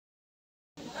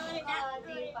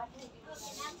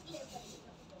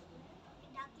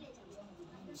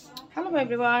Hello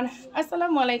everyone,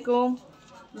 Assalamualaikum.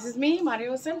 This is me, Maria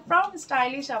Hussain from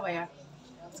Stylish Abaya.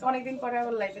 অনেকদিন পরে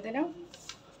আবার লাইভে তাই না?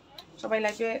 সবাই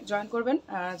লাইভে জয়েন করবেন,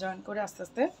 জয়েন করে আস্তে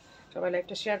আস্তে সবাই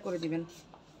লাইভটা শেয়ার করে দিবেন।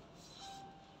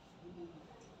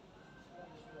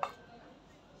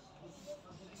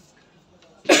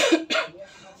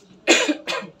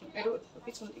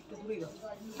 পিছন একটু দূরে দাও,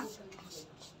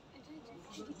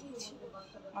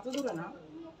 অত দূরে না।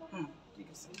 ঠিক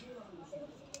আছে,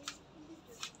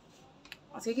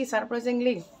 আজকে কি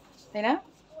সারপ্রাইজিংলি তাই না,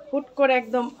 হুট করে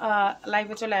একদম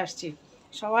লাইভে চলে আসছি।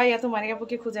 সবাই এত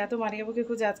মারিয়াপুকে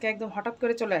খুঁজে আজকে একদম হঠাৎ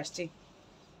করে চলে আসছি।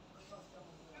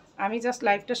 আমি জাস্ট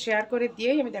লাইভটা শেয়ার করে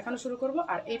দিয়েই আমি দেখানো শুরু করব,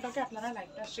 আর এই ফাঁকে আপনারা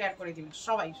লাইভটা শেয়ার করে দিবেন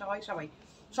সবাই সবাই সবাই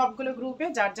সবগুলো গ্রুপে,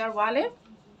 যার যার ওয়ালে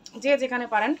যে যেখানে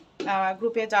পারেন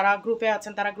গ্রুপে, যারা গ্রুপে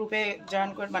আছেন তারা গ্রুপে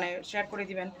জয়েন করে মানে শেয়ার করে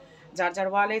দিবেন। যার যার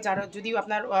ওয়ালে, যারা যদিও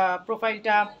আপনার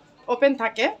প্রোফাইলটা ওপেন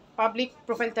থাকে, পাবলিক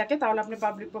প্রোফাইল থাকে, তাহলে আপনি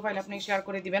পাবলিক প্রোফাইল আপনি শেয়ার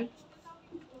করে দিবেন।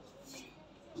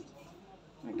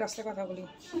 একটা আস্তে কথা বলি।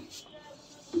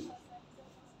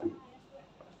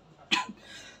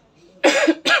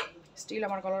 স্টিল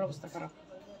আমার গলার অবস্থা খারাপ।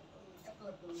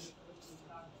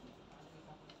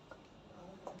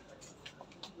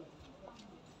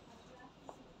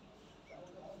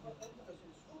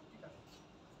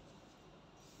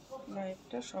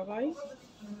 লাইভটা সবাই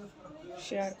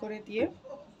শেয়ার করে দিয়ে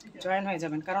জয়েন হয়ে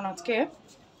যাবেন, কারণ আজকে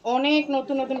অনেক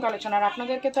নতুন নতুন কালেকশন। আর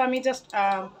আপনাদেরকে তো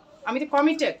আমি তো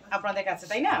কমিটেড আপনাদের কাছে,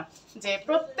 তাই না, যে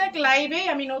প্রত্যেক লাইভেই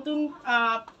আমি নতুন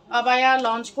আবায়া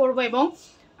লঞ্চ করব। এবং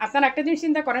আপনারা একটা জিনিস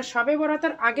চিন্তা করেন, শবে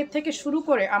বরাতের আগের থেকে শুরু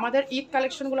করে আমাদের ঈদ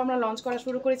কালেকশনগুলো আমরা লঞ্চ করা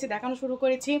শুরু করেছি, দেখানো শুরু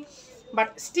করেছি, বাট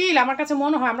স্টিল আমার কাছে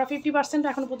মনে হয় আমরা 50%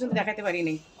 এখনও পর্যন্ত দেখাতে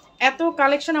পারিনি। এত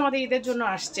কালেকশন আমাদের ঈদের জন্য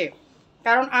আসছে,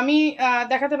 কারণ আমি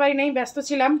দেখাতে পারি নাই, ব্যস্ত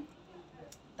ছিলাম।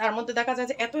 তার মধ্যে দেখা যায়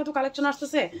যে এত এত কালেকশন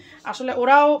আসতেছে, আসলে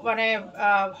ওরাও মানে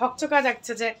হকচকা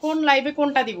যাচ্ছে যে কোন লাইভে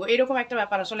কোনটা দিব, এরকম একটা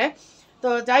ব্যাপার আসলে। তো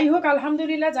যাই হোক,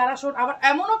 আলহামদুলিল্লাহ, যারা আবার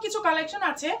এমনও কিছু কালেকশন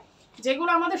আছে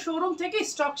যেগুলো আমাদের শোরুম থেকে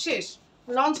স্টক শেষ,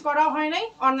 লঞ্চ করাও হয় নাই,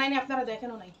 অনলাইনে আপনারা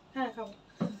দেখেনও নাই। হ্যাঁ খাবো,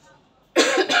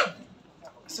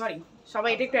 সরি সবাই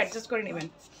এটা একটু অ্যাডজাস্ট করে নেবেন।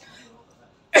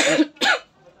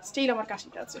 স্টিল আমার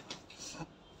কাশিটা আছে,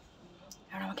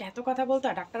 আর আমাকে এত কথা বলতে,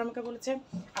 ডাক্তার আমাকে বলেছে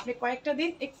আপনি কয়েকটা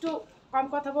দিন একটু কম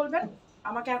কথা বলবেন।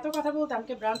 আমাকে এত কথা বলতে,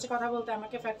 আমাকে ব্রাঞ্চে কথা বলতে,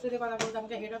 আমাকে ফ্যাক্টরিতে কথা বলতে,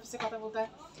 আমাকে হেড অফিসে কথা বলতে,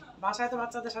 বাসায় তো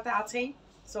বাচ্চাদের সাথে আছেই।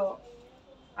 সো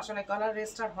আসলে গলার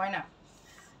রেস্ট আর হয় না।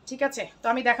 ঠিক আছে, তো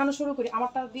আমি দেখানো শুরু করি।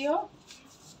 আমারটা দিও।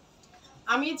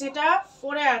 আমি যেটা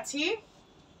পরে আছি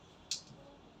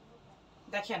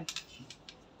দেখেন,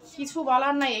 কিছু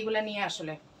বলার নাই এগুলো নিয়ে।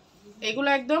 আসলে এগুলো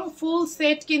একদম ফুল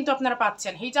সেট কিন্তু আপনারা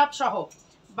পাচ্ছেন, হিজাব সহ,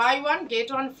 by one get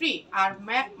one free. আর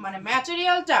মানে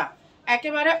ম্যাটেরিয়ালটা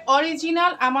একেবারে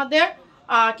অরিজিনাল, আমাদের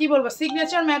কি বলবো,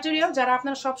 সিগনেচার ম্যাটেরিয়াল। যারা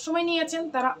আপনারা সবসময় নিয়েছেন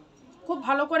তারা খুব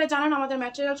ভালো করে জানেন আমাদের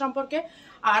ম্যাটেরিয়াল সম্পর্কে।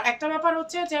 আর একটা ব্যাপার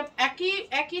হচ্ছে যে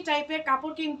একই টাইপের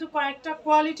কাপড় কিন্তু কয়েকটা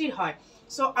কোয়ালিটির হয়।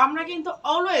 সো আমরা কিন্তু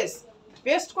always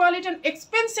best quality and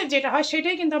expensive যেটা হয়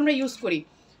সেটাই কিন্তু আমরা ইউজ করি।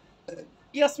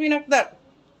 ইয়াসমিন আক্তার,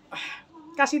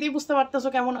 কাশি দিয়ে বুঝতে পারতেছো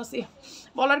কেমন আছি,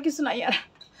 বলার কিছু নাই আর।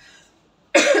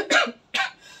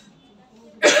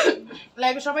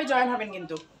 লাইভে সবাই জয়েন হবেন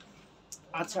কিন্তু।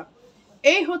 আচ্ছা,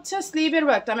 এই হচ্ছে স্লিভের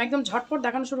ওয়ার্কটা। আমি একদম ঝটপট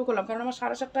দেখানো শুরু করলাম, কারণ আমার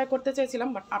 7:30টায় করতে চেয়েছিলাম,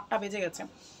 বাট 8টা বেজে গেছে।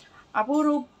 আপু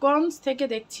রূপগঞ্জ থেকে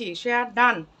দেখছি, শেয়ার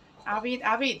ডান।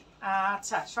 আবিদ,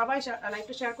 আচ্ছা সবাই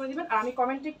লাইভটা শেয়ার করে দিবেন। আর আমি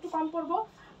কমেন্ট একটু কম করবো,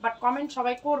 বাট কমেন্ট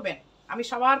সবাই করবেন। আমি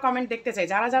সবার কমেন্ট দেখতে চাই।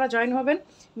 যারা যারা জয়েন হবেন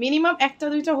মিনিমাম 1টা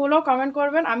 2টা হলেও কমেন্ট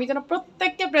করবেন, আমি যেন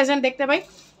প্রত্যেককে প্রেজেন্ট দেখতে পাই।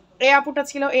 এই আপুটা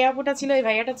ছিল, এই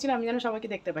ভাইয়াটা ছিল, আমি যেন সবাইকে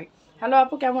দেখতে পাই। হ্যালো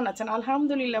আপু, কেমন আছেন?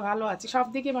 আলহামদুলিল্লাহ ভালো আছি, সব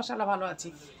দিকে মাশাআল্লাহ ভালো আছি।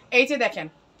 এই যে দেখেন,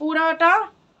 পুরাটা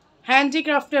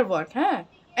হ্যান্ডিক্রাফটের ওয়ার্ক, হ্যাঁ,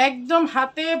 একদম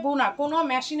হাতে বোনা, কোনো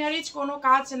মেশিনারিজ, কোনো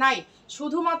কাজ নাই।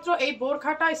 শুধুমাত্র এই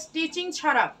বোরখাটা স্টিচিং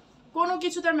ছাড়া কোনো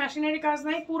কিছু তার মেশিনারি কাজ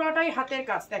নাই, পুরাটাই হাতের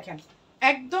কাজ। দেখেন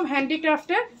একদম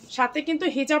হ্যান্ডিক্রাফটের সাথে কিন্তু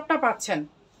হিজাবটা পাচ্ছেন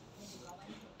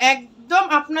একদম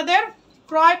আপনাদের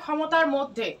ক্রয় ক্ষমতার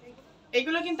মধ্যে।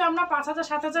 এগুলো কিন্তু আমরা 5,000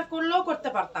 7,000 করলেও করতে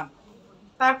পারতাম,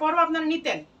 তারপরও আপনারা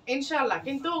নিতেন ইনশাআল্লাহ।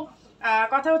 কিন্তু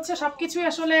কথা হচ্ছে সবকিছুই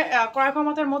আসলে ক্রয়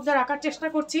ক্ষমতার মধ্যে রাখার চেষ্টা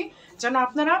করছি, যেন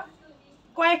আপনারা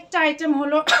কয়েকটা আইটেম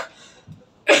হলো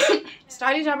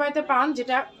স্টাইলিশ আবায়াতে পান,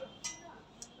 যেটা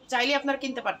চাইলে আপনারা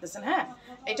কিনতে পারতেছেন। হ্যাঁ,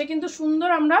 এটা কিন্তু সুন্দর।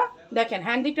 আমরা দেখেন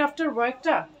হ্যান্ডিক্রাফটের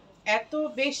ওয়ার্কটা এত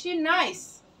বেশি নাইস,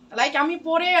 লাইক আমি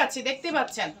পরে আছি, দেখতে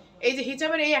পাচ্ছেন। এই যে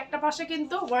হিজাবের এই একটা পাশে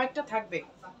কিন্তু ওয়ার্কটা থাকবে।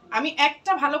 আমি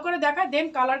একটা ভালো করে দেখাই, দেন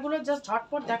কালারগুলো জাস্ট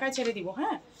ঝটপট দেখায় ছেড়ে দিব।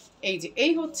 হ্যাঁ, এই যে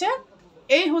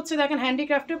এই হচ্ছে দেখেন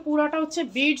হ্যান্ডিক্রাফটের পুরাটা হচ্ছে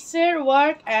বিডসের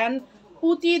ওয়ার্ক অ্যান্ড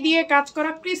পুঁতি দিয়ে কাজ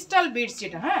করা ক্রিস্টাল বিটস,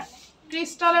 যেটা হ্যাঁ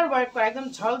ক্রিস্টালের ওয়ার্ক করা, একদম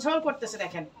ঝলঝল করতেছে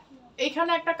দেখেন।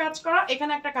 এইখানে একটা কাজ করা,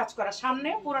 এখানে একটা কাজ করা, সামনে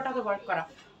পুরোটাতে ওয়ার্ক করা।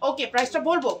 ওকে, প্রাইসটা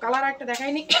বলবো, কালার একটা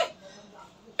দেখাইনি।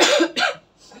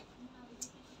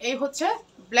 এই হচ্ছে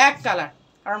ব্ল্যাক কালার,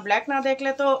 কারণ ব্ল্যাক না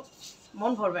দেখলে তো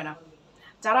মন ভরবে না।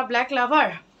 যারা ব্ল্যাক লাভার,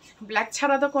 ব্ল্যাক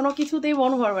ছাড়া তো কোনো কিছুতেই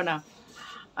মন ভরবে না।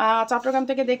 চট্টগ্রাম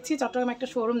থেকে দেখছি, চট্টগ্রাম একটা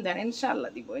শোরুম দেন, ইনশাল্লাহ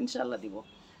দিব, ইনশাল্লাহ দিব।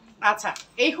 আচ্ছা,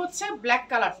 এই হচ্ছে ব্ল্যাক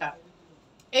কালারটা,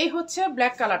 এই হচ্ছে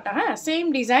ব্ল্যাক কালারটা, হ্যাঁ সেম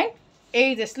ডিজাইন। এই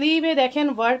যে স্লিভে দেখেন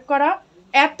ওয়ার্ক করা,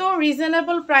 এত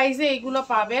রিজনেবল প্রাইসে এইগুলো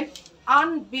পাবেন,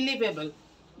 আনবিলিভেবল।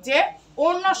 যে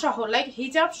ওড়না সহ, লাইক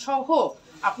হিজাব সহ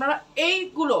আপনারা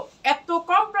এইগুলো এত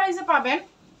কম প্রাইসে পাবেন,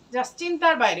 জাস্ট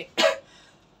চিন্তার বাইরে।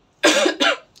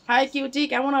 হাই কিউটি,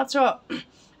 কেমন আছো?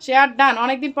 শেয়ার ডান,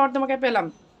 অনেকদিন পর তোমাকে পেলাম।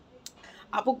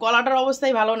 আপু গলাটার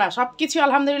অবস্থাই ভালো না, সব কিছু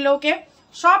আলহামদুলিল্লাহ ওকে,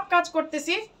 সব কাজ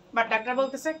করতেছি, বাট ডাক্তার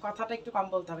বলতেছে কথাটা একটু কম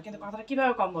বলতে হবে। কিন্তু কথাটা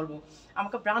কীভাবে কম বলবো?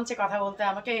 আমাকে ব্রাঞ্চে কথা বলতে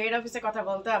হয়, আমাকে হেড অফিসে কথা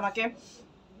বলতে হয়, আমাকে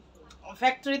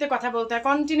ফ্যাক্টরিতে কথা বলতে হয়,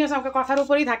 কন্টিনিউস আমাকে কথার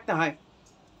উপরেই থাকতে হয়।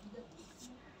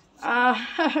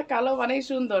 কালো মানেই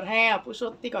সুন্দর, হ্যাঁ আপু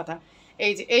সত্যি কথা।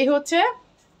 এই যে এই হচ্ছে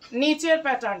নিচের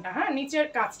প্যাটার্নটা, হ্যাঁ নিচের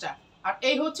কাজটা, আর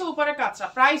এই হচ্ছে উপরের কাজটা।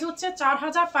 প্রাইস হচ্ছে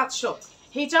 4500,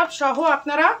 হিজাব সহ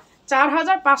আপনারা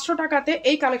 4500 টাকাতে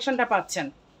এই কালেকশনটা পাচ্ছেন।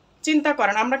 চিন্তা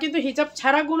করেন, আমরা কিন্তু হিজাব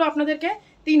ছাড়াগুলো আপনাদেরকে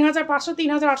 3500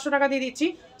 3800 টাকা দিয়ে দিচ্ছি।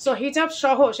 সো হিজাব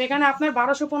সহ সেখানে আপনার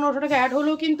 1200-1500 টাকা অ্যাড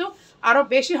হলেও কিন্তু আরও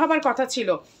বেশি হবার কথা ছিল,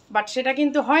 বাট সেটা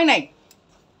কিন্তু হয় নাই।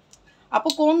 আপু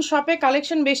কোন শপে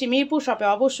কালেকশন বেশি? মিরপুর শপে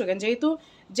অবশ্যই, যেহেতু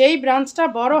যেই ব্রাঞ্চটা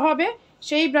বড় হবে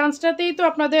সেই ব্রাঞ্চটাতেই তো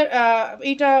আপনাদের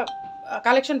এইটা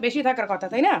কালেকশন বেশি থাকার কথা,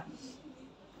 তাই না?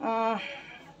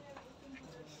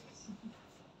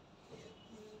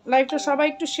 লাইভটা সবাই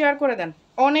একটু শেয়ার করে দেন,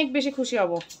 অনেক বেশি খুশি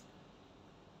হব।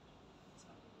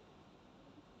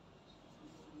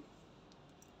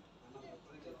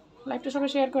 লাইভটা সবাই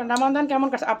শেয়ার করেন। রামাদান কেমন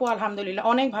কাটছে? আপু আলহামদুলিল্লাহ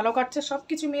অনেক ভালো কাটছে, সব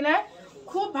কিছু মিলে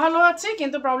খুব ভালো আছে।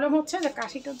 কিন্তু প্রবলেম হচ্ছে যে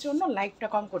কাশিটার জন্য লাইভটা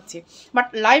কম করছি, বাট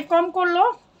লাইভ কম করলো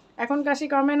এখন কাশি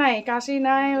কমে নাই। কাশি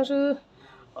নাই, ওষুধ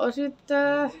ওষুধটা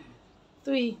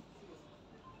তুই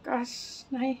কাশ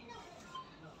নাই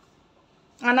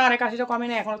না রে, কাশিটা কমে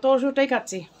নাই এখন, তো ওষুধটাই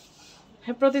খাচ্ছি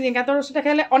প্রতিদিন। এত ওষুধটা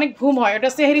খেলে অনেক ঘুম হয়, ওটা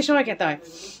সেহরির সময় খেতে হয়।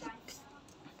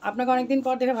 আপনাকে অনেকদিন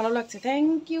পর দেখে ভালো লাগছে,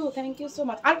 থ্যাংক ইউ সো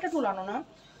মাচ। আরেকটা টুল আনো না।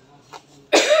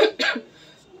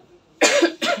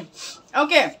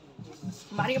 ওকে,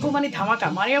 মারিয়াপু মানে ধামাকা,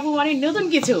 মারিয়াপু মানে নতুন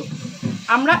কিছু।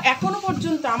 আমরা এখনো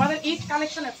পর্যন্ত আমাদের ঈদ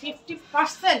কালেকশনে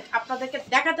 50% আপনাদেরকে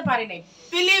দেখাতে পারি নাই,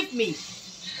 বিলিভ মি।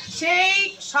 সেই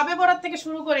সবে বরাত থেকে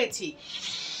শুরু করেছি,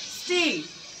 স্টিল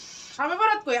সবে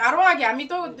বরাত কই আরও আগে, আমি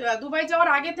তো দুবাই যাওয়ার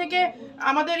আগে থেকে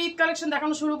আমাদের ঈদ কালেকশন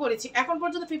দেখানো শুরু করেছি, এখন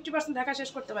পর্যন্ত 50% দেখা শেষ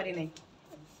করতে পারি নাই।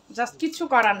 জাস্ট কিছু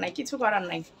করার নাই, কিছু করার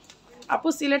নাই। আপু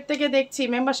সিলেট থেকে দেখছি,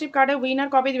 মেম্বারশিপ কার্ডে উইনার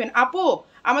কবে দিবেন? আপু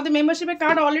আমাদের মেম্বারশিপের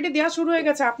কার্ড অলরেডি দেওয়া শুরু হয়ে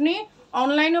গেছে, আপনি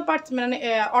অনলাইনেও মানে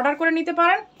অর্ডার করে নিতে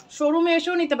পারেন, শোরুমে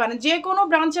এসেও নিতে পারেন, যে কোনো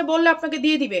ব্রাঞ্চে বললে আপনাকে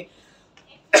দিয়ে দিবে।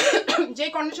 যে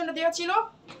কন্ডিশনটা দেওয়া ছিল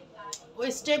ওই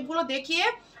স্টেপগুলো দেখিয়ে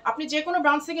আপনি যে কোনো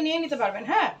ব্রাঞ্চ থেকে নিয়ে নিতে পারবেন।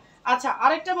 হ্যাঁ আচ্ছা,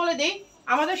 আরেকটা বলে দিই,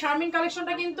 আমাদের শারমিন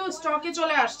কালেকশনটা কিন্তু স্টকে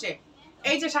চলে আসছে।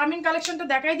 এই যে শারমিন কালেকশনটা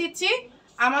দেখাই দিচ্ছি,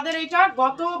 আমাদের এটা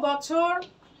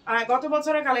গত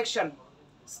বছরের কালেকশন,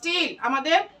 স্টিল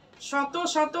আমাদের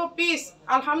শত পিস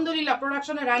আলহামদুলিল্লাহ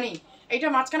প্রোডাকশনে রানিং। এটা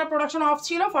মাঝখানে প্রোডাকশন অফ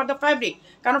ছিল ফর দ্য ফ্যাব্রিক,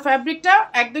 কারণ ফ্যাব্রিকটা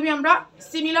একদমই আমরা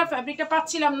সিমিলার ফ্যাব্রিকটা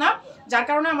পাচ্ছিলাম না, যার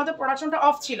কারণে আমাদের প্রোডাকশনটা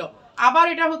অফ ছিল। আবার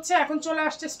এটা হচ্ছে এখন চলে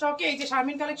আসছে স্টকে। এই যে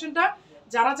শারমিন কালেকশনটা,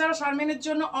 যারা শারমিনের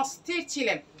জন্য অস্থির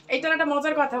ছিলেন, এইটার একটা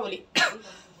মজার কথা বলি।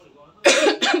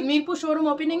 মিরপুর শোরুম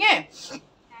ওপেনিংয়ে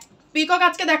পিকক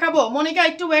আজকে দেখাবো, মনিকা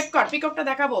একটু ওয়েট কর, পিককটা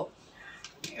দেখাবো।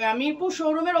 মিরপুর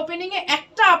শোরুমের ওপেনিংয়ে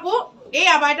একটা আপু এই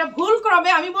আবায়াটা ভুল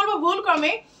ক্রমে, আমি বলবো ভুল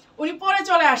ক্রমে, উনি পরে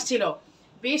চলে আসছিল।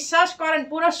 বিশ্বাস করেন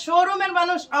পুরো শোরুমের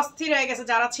মানুষ অস্থির হয়ে গেছে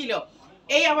যারা ছিল,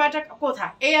 এই আবায়াটা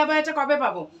কোথায়, এই আবায়াটা কবে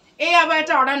পাবো, এই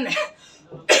আবায়াটা অর্ডার নেই।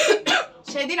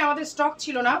 সেদিন আমাদের স্টক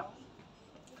ছিল না,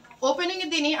 ওপেনিংয়ের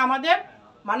দিনই আমাদের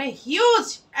মানে হিউজ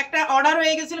একটা অর্ডার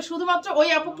হয়ে গেছিল, শুধুমাত্র ওই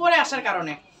আপু পরে আসার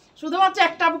কারণে, শুধুমাত্র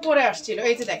একটা আপু পরে আসছিল।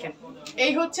 এই যে দেখেন,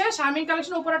 এই হচ্ছে শারমিন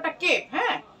কালেকশন উপর একটা কেপ,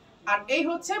 হ্যাঁ, আর এই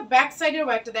হচ্ছে ব্যাক সাইডের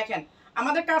ওয়ার্কটা দেখেন।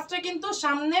 আমাদের কাজটা কিন্তু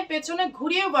সামনে পেছনে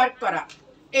ঘুরিয়ে ওয়ার্ক করা।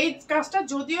 এই কাজটা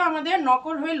যদিও আমাদের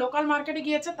নকল হয়ে লোকাল মার্কেটে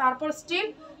গিয়েছে, তারপর স্টিল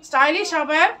স্টাইলিশ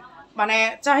আবায়ার মানে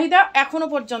চাহিদা এখনো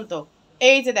পর্যন্ত।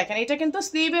 এই যে দেখেন, এটা কিন্তু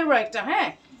স্লিভের ওয়ার্কটা, হ্যাঁ,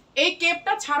 এই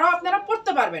কেপটা ছাড়াও আপনারা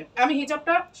পরতে পারবেন। আমি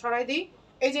হিজাবটা সরাই দিই,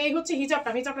 এই যে এই হচ্ছে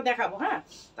হিজাবটা দেখাবো, হ্যাঁ,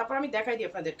 তারপর আমি দেখাই দিই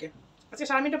আপনাদেরকে। আচ্ছা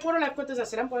শারমিনটা পরে লাইভ করতে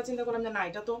চাচ্ছিলাম, পরে চিন্তা করলাম যে না,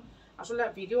 এটা তো আসলে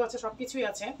ভিডিও আছে, সব কিছুই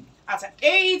আছে। আচ্ছা,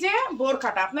 এই যে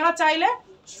বোরখাটা, আপনারা চাইলে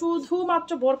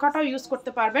শুধুমাত্র বোরখাটাও ইউজ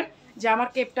করতে পারবেন, যে আমার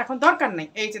কেপটা এখন দরকার নেই।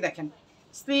 এই যে দেখেন,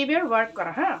 স্লিভের ওয়ার্ক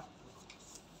করা। হ্যাঁ,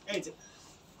 এই যে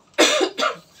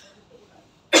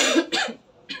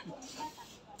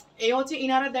এই হচ্ছে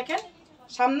ইনারে, দেখেন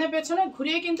সামনে পেছনে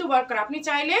ঘুরিয়ে কিন্তু ওয়ার্ক করা। আপনি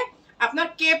চাইলে আপনার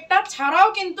কেপটা ছাড়াও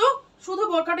কিন্তু শুধু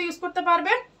বোরখাটা ইউজ করতে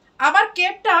পারবেন, আবার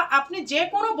কেপটা আপনি যে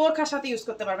কোনো বোরখার সাথে ইউজ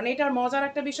করতে পারবেন। এটার মজার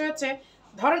একটা বিষয় হচ্ছে,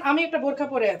 ধরেন আমি একটা বোরখা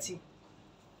পরে আছি,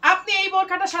 আপনি এই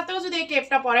বোরখাটার সাথেও যদি এই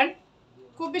কেপটা পরেন,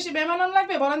 খুব বেশি বেমানান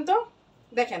লাগবে বলেন তো?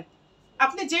 দেখেন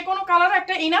আপনি যে কোনো কালার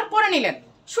একটা ইনার পরে নিলেন,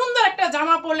 সুন্দর একটা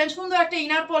জামা পরলেন, সুন্দর একটা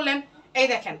ইনার পরলেন। এই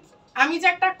দেখেন আমি যে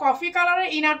একটা কফি কালারের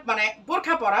ইনার মানে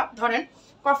বোরখা পরা, ধরেন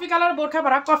কফি কালার বোরখা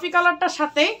পরা, কফি কালারটার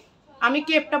সাথে আমি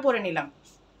কেপটা পরে নিলাম,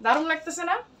 দারুণ লাগতেছে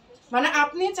না? মানে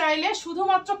আপনি চাইলে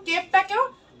শুধুমাত্র কেপটাকেও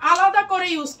আলাদা করে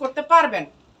ইউজ করতে পারবেন।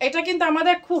 এটা কিন্তু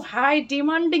আমাদের খুব হাই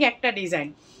ডিমান্ডিং একটা ডিজাইন,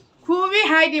 খুবই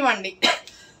হাই ডিমান্ডিং।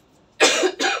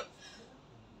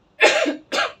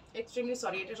 এক্সট্রিমলি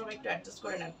সরি, এটা সবাই একটু অ্যাডজাস্ট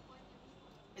করে নেন,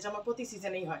 এটা আমার প্রতি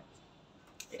সিজনেই হয়।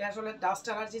 এটা আসলে ডাস্ট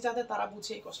অ্যালার্জি যাদের তারা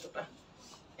বুঝে এই কষ্টটা।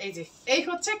 এই যে এই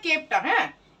হচ্ছে কেপটা। হ্যাঁ,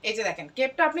 এই যে দেখেন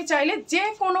কেপটা আপনি চাইলে যে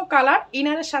কোনো কালার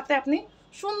ইনারের সাথে আপনি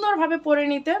সুন্দরভাবে পরে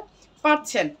নিতে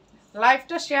পারছেন।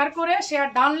 লাইভটা শেয়ার করে শেয়ার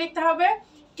ডান লিখতে হবে,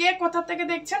 কে কোথা থেকে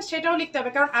দেখছেন সেটাও লিখতে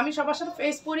হবে, কারণ আমি সবার সাথে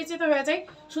ফেস পরিচিত হয়ে যাই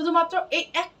শুধুমাত্র এই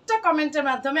একটা কমেন্টের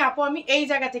মাধ্যমে, আপু আমি এই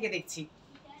জায়গা থেকে দেখছি।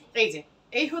 এই যে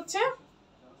এই হচ্ছে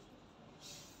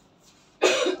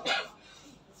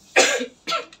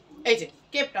এই যে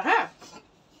কেপটা। হ্যাঁ,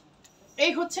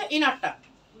 এই হচ্ছে ইনারটা।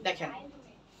 দেখেন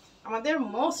আমাদের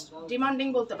মোস্ট ডিমান্ডিং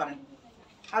বলতে পারেন,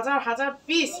 হাজার হাজার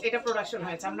পিস এটা প্রোডাকশন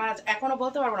হয়েছে, আমরা এখনো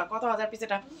বলতে পারবো না কত হাজার পিস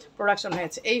এটা প্রোডাকশন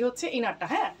হয়েছে। এই হচ্ছে ইনারটা।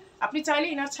 হ্যাঁ, আপনি চাইলে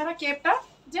ইনার ছাড়া কেপটা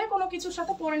যে কোনো কিছুর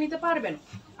সাথে পরে নিতে পারবেন।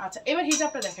 আচ্ছা, এবার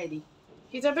হিজাবটা দেখাই দিই।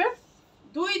 হিজাবের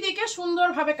দুই দিকে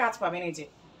সুন্দরভাবে কাজ পাবেন। এই যে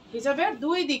হিজাবের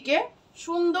দুই দিকে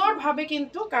সুন্দরভাবে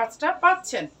কিন্তু কাজটা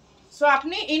পাচ্ছেন। সো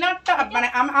আপনি ইনারটা মানে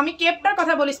আমি কেপটার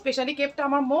কথা বলি স্পেশালি, কেপটা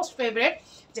আমার মোস্ট ফেভারিট,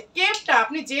 যে কেপটা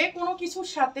আপনি যে কোনো কিছুর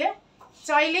সাথে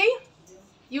চাইলেই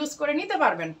ইউজ করে নিতে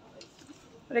পারবেন।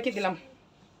 রেখে দিলাম।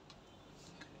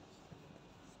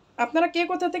 আপনারা কে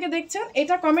কোথা থেকে দেখছেন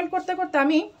এটা কমেন্ট করতে করতে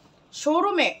আমি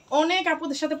শোরুমে অনেক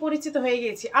আপুদের সাথে পরিচিত হয়ে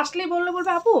গিয়েছি। আসলেই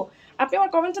বলবে আপু আপনি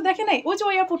আমার কমেন্টটা দেখে নাই, ওই যে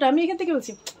ওই আপুটা, আমি এখান থেকে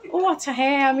বলছি। ও আচ্ছা,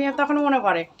 হ্যাঁ আমি তখন মনে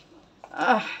পড়ে।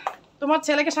 তোমার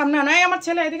ছেলেকে সামনে আনো, আমার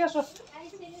ছেলে এদিকে আসো।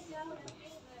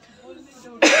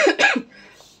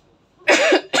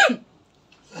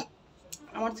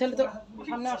 আমার ছেলে তো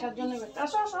সামনে আসার জন্য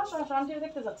আসো আসো আসো আসো, আন্টি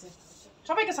দেখতে যাচ্ছে।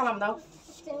 সবাইকে সালাম দাও,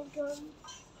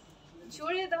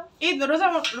 ঈদ রোজা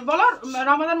বলো,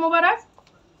 রমাদান মোবারক।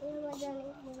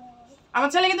 আমার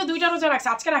ছেলে কিন্তু 2টা রোজা রাখছে,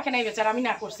 আজকে রাখে নাই বেচারা, আমি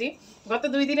না করছি। গত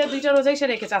 2 দিনে 2টা রোজাই সে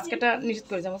রেখেছে, আজকেটা নিষেধ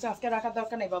করেছে। বলছে আজকে রাখার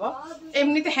দরকার নেই বাবা,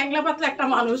 এমনিতে হ্যাংলা পাতলা একটা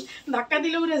মানুষ, ধাক্কা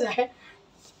দিলে উড়ে যায়।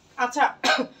 আচ্ছা,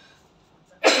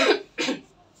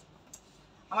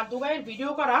 আমার দুবাইয়ের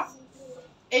ভিডিও করা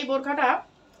এই বোরখাটা,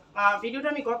 ভিডিওটা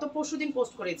আমি গত পরশুদিন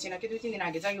পোস্ট করেছি, নাকি 2-3 দিন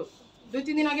আগে, যাই হোক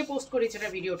 2-3 দিন আগে পোস্ট করেছি এটা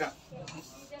ভিডিওটা।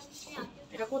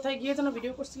 এটা কোথায় গিয়ে যেন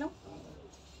ভিডিও করছিলাম,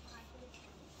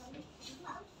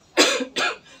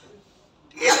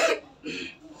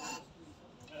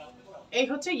 এই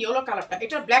হচ্ছে ইয়েলো কালারটা,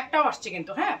 এটা ব্ল্যাকটাও আসছে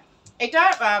কিন্তু। হ্যাঁ, এটা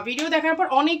ভিডিও দেখার পর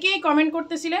অনেকেই কমেন্ট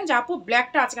করতেছিলেন যে আপু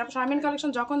ব্ল্যাকটা আছে। আপু শারমিন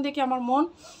কালেকশন যখন দেখি আমার মন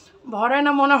ভরে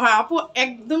না মনে হয়। আপু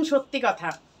একদম সত্যি কথা,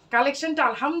 কালেকশনটা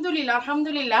আলহামদুলিল্লাহ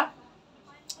আলহামদুলিল্লাহ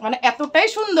মানে এতটাই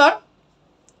সুন্দর,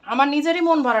 আমার নিজেরই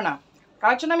মন ভরে না।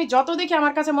 কালেকশন আমি যত দেখি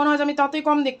আমার কাছে মনে হয় যে আমি ততই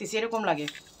কম দেখতেছি, এরকম লাগে।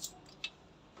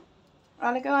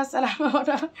 ওয়ালাইকুম আসসালাম।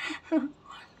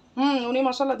 উনি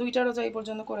মাশাআল্লাহ 2টা রোজা এই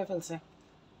পর্যন্ত করে ফেলছে।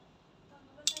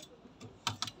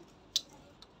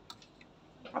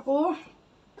 আপু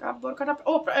কাপ বোরখাটা,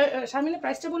 ও শারমিনের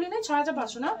প্রাইসটা বলি নাই,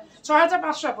 6500 না,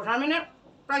 6500 আপু, শারমিনের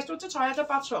প্রাইসটা হচ্ছে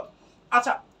 6500।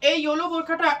 আচ্ছা, এই ইয়েলো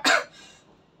বোরখাটা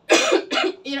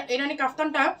ইরানি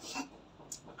কাফতানটা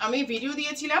আমি ভিডিও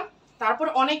দিয়েছিলাম, তারপর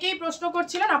অনেকেই প্রশ্ন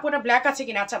করছিলেন আপু এটা ব্ল্যাক আছে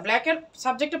কিনা। আচ্ছা, ব্ল্যাকের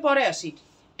সাবজেক্টে পরে আসি।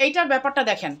 এইটার ব্যাপারটা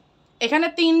দেখেন, এখানে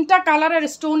 3টা কালারের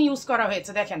স্টোন ইউজ করা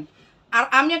হয়েছে দেখেন। আর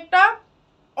আমি একটা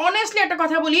অনেস্টলি একটা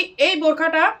কথা বলি, এই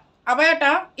বোরখাটা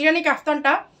আবায়াটা ইরানি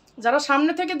কাফতানটা যারা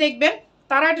সামনে থেকে দেখবেন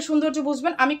তারা এটা সৌন্দর্য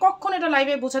বুঝবেন, আমি কখনো এটা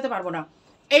লাইভে বোঝাতে পারবো না।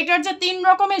 এইটার যে 3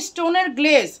 রকমের স্টোনের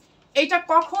গ্লেজ, এইটা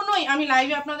কখনোই আমি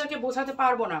লাইভে আপনাদেরকে বোঝাতে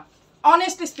পারবো না,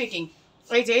 অনেস্টলি স্পিকিং।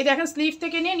 এই যে এই দেখেন স্লিভ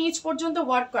থেকে নিয়ে নিচ পর্যন্ত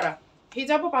ওয়ার্ক করা,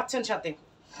 হিজাবও পাচ্ছেন সাথে।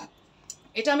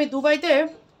 এটা আমি দুবাইতে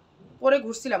পরে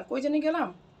ঘুরছিলাম, কই জানি গেলাম,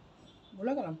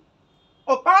 ভুলে গেলাম,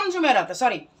 ও পাম জুমেরাতে,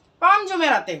 সরি পাম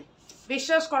জুমেরাতে।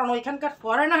 বিশ্বাস করেন ওইখানকার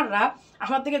ফরেনাররা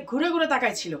আমার দিকে ঘুরে ঘুরে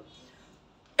তাকাইছিল,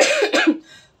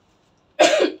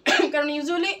 কারণ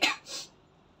ইউজুয়ালি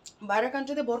বাইরের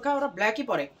কান্ট্রিতে বোরখা ওরা ব্ল্যাকই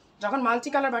পরে, যখন মাল্টি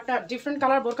কালার বা একটা ডিফারেন্ট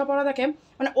কালার বোরখা পরা দেখে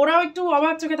মানে ওরাও একটু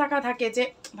অবাক চোখে তাকা থাকে যে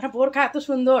মানে বোরখা এত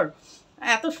সুন্দর,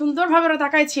 এত সুন্দরভাবে ওরা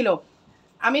তাকাই ছিল,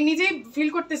 আমি নিজেই ফিল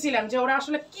করতেছিলাম যে ওরা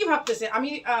আসলে কি ভাবতেছে। আমি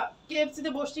কেএফসিতে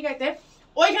বসছি খাইতে,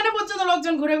 ওইখানে পর্যন্ত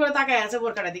লোকজন ঘুরে ঘুরে তাকায় আছে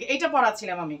বোরকাটার দিকে। এইটা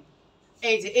পরাচ্ছিলাম আমি।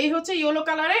 এই যে এই হচ্ছে ইয়েলো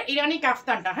কালারের ইরানি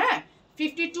কাফতানটা, হ্যাঁ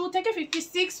 52 থেকে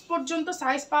 56 পর্যন্ত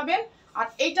সাইজ পাবেন। আর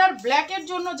এইটার ব্ল্যাকের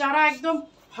জন্য যারা একদম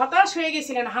হতাশ হয়ে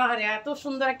গেছিলেন, হ্যাঁ রে এত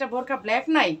সুন্দর একটা বোরকা ব্ল্যাক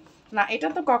নাই, না এটা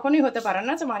তো কখনোই হতে পারে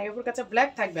না যে মারিয়াপুর কাছে ব্ল্যাক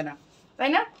থাকবে না, তাই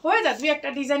না? হয়ে যায় 2-1টা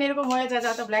ডিজাইন এরকম হয়ে যায়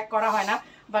যাতে ব্ল্যাক করা হয় না,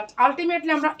 বাট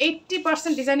আলটিমেটলি আমরা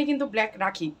 80% ডিজাইনই কিন্তু ব্ল্যাক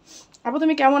রাখি। আপু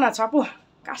তুমি কেমন আছো? আপু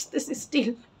কাশতেছি স্টিল,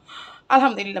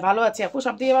 আলহামদুলিল্লাহ ভালো আছি আপু,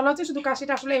 সব দিকে ভালো আছে। শুধু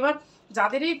কাশিটা আসলে এবার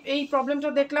যাদেরই এই প্রবলেমটা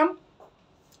দেখলাম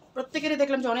প্রত্যেকেরই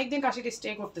দেখলাম যে অনেকদিন কাশিটা স্টে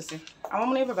করতেছে। আমার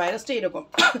মনে হয় ভাইরাসটা এরকম।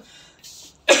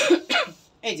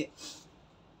 এই যে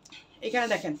এখানে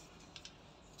দেখেন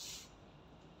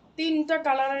 3টা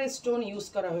কালারের স্টোন ইউজ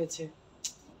করা হয়েছে,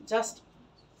 জাস্ট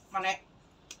মানে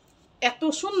এত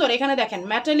সুন্দর। এখানে দেখেন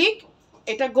মেটালিক,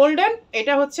 এটা গোল্ডেন,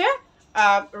 এটা হচ্ছে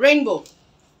রেইনবো,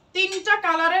 3টা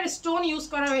কালারের স্টোন ইউজ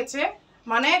করা হয়েছে।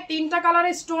 মানে 3টা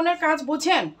কালারের স্টোনের কাজ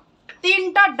বুঝেন,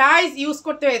 3টা ডাইস ইউজ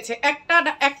করতে হয়েছে।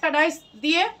 একটা ডাইস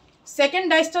দিয়ে সেকেন্ড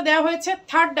ডাইসটা দেওয়া হয়েছে,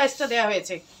 থার্ড ডাইসটা দেওয়া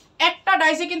হয়েছে। একটা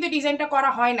ডাইসে কিন্তু ডিজাইনটা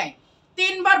করা হয় নাই,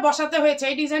 3বার বসাতে হয়েছে।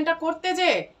 এই ডিজাইনটা করতে যে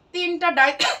 3টা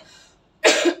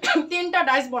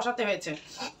ডাইস বসাতে হয়েছে।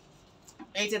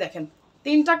 এই যে দেখেন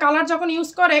 3টা কালার যখন ইউজ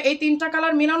করে, এই 3টা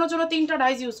কালার মেলানোর জন্য 3টা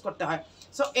ডাইস ইউজ করতে হয়।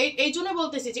 সো এই জন্য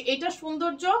বলতেছি যে এইটার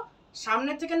সৌন্দর্য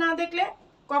সামনে থেকে না দেখলে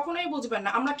কখনোই বুঝবেন না।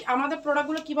 আমরা আমাদের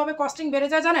প্রোডাক্টগুলো কিভাবে কস্টিং বেড়ে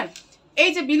যায় জানেন?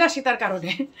 এই যে বিলাসিতার কারণে।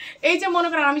 এই যে মনে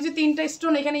করেন আমি যদি 3টা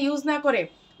স্টোন এখানে ইউজ না করে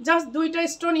জাস্ট 2টা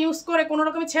স্টোন ইউজ করে কোনো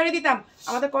রকমে ছেড়ে দিতাম,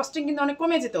 আমাদের কস্টিং কিন্তু অনেক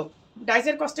কমে যেত।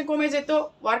 ডাইসের কস্টিং কমে যেত,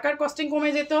 ওয়ার্কার কস্টিং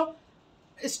কমে যেত,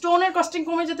 স্টোনের কস্টিং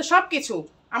কমে যেত, সব কিছু।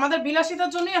 আমাদের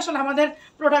বিলাসিতার জন্যই আসলে আমাদের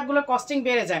প্রোডাক্টগুলোর কস্টিং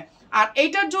বেড়ে যায়। আর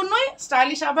এইটার জন্যই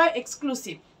stylish abaya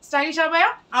exclusive. Stylish abaya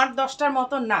 8-10টার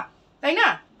মতো না, তাই না?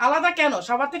 আলাদা কেন?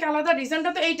 সবার থেকে আলাদা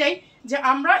রিজনটা তো এইটাই যে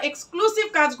আমরা এক্সক্লুসিভ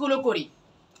কাজগুলো করি।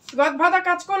 গদবাঁধা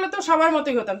কাজ করলে তো সবার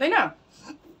মতোই হতাম, তাই না?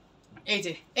 এই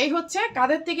যে এই হচ্ছে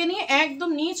কাঁধের থেকে নিয়ে একদম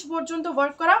নিচ পর্যন্ত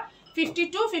ওয়ার্ক করা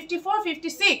 52, 54,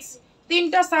 56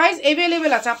 3টা সাইজ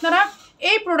অ্যাভেলেবেল আছে। আপনারা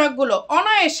এই প্রোডাক্টগুলো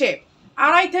অনায়াসে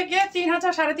 2.5 থেকে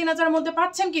 3,000, 3,500 মধ্যে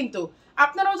পাচ্ছেন। কিন্তু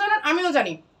আপনারাও জানেন আমিও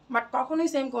জানি, বাট কখনোই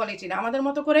সেম কোয়ালিটি না। আমাদের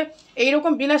মতো করে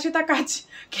এইরকম বিলাসিতা কাজ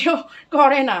কেউ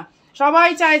করে না। সবাই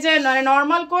চায় যে মানে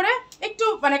নর্মাল করে একটু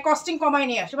মানে কস্টিং কমায়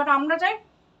নিয়ে আসে, বাট আমরা চাই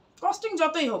কস্টিং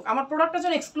যতই হোক আমার প্রোডাক্টটা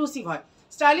যেন এক্সক্লুসিভ হয়।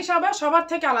 স্টাইলিশ আবায়া সবার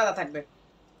থেকে আলাদা থাকবে।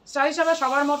 স্টাইলিশ আবায়া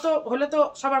সবার মতো হলে তো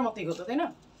সবার মতোই হতো, তাই না?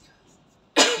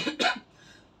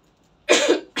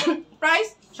 প্রাইস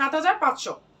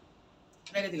 7,500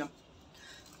 রেখে দিলাম।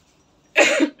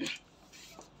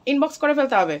 ইনবক্স করে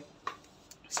ফেলতে হবে,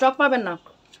 স্টক পাবেন না।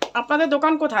 আপনাদের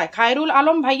দোকান কোথায়? খায়রুল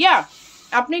আলম ভাইয়া,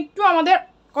 আপনি একটু আমাদের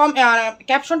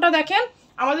ক্যাপশনটা দেখেন।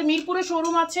 আমাদের মিরপুরে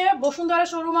শোরুম আছে, বসুন্ধরা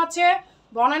শোরুম আছে,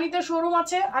 বনানীতে শোরুম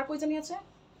আছে, আর কই জানি আছে,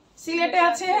 সিলেটে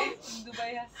আছে,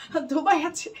 দুবাই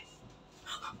আছে,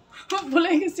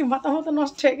 ভুলে গেছি, মাথা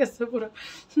নষ্ট হয়ে গেছে পুরো।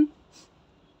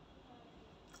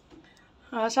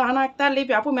 শাহানা আক্তার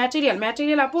লিপি আপু,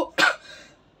 ম্যাটেরিয়াল আপু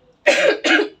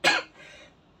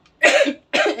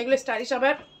এগুলো স্টাইলিশ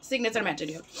আবার সিগনেচার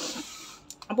ম্যাটেরিয়াল।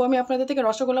 আপু আমি আপনাদের থেকে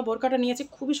রসগোল্লা বোরকাটা নিয়েছি,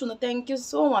 খুবই সুন্দর। থ্যাংক ইউ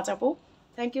সো মাচ আপু,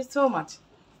 থ্যাংক ইউ সো মাচ।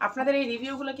 আপনাদের এই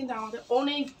রিভিউগুলো কিন্তু আমাদের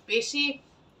অনেক বেশি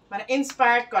মানে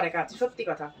ইন্সপায়ার্ড করে কাজ, সত্যি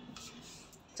কথা।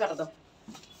 চলো তো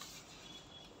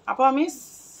আপু আমি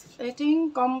সেটিং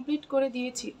কমপ্লিট করে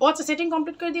দিয়েছি। ও আচ্ছা, সেটিং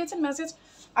কমপ্লিট করে দিয়েছেন, মেসেজ।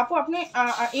 আপু আপনি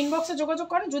ইনবক্সে যোগাযোগ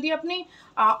করেন। যদি আপনি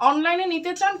অনলাইনে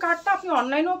নিতে চান কার্ডটা, আপনি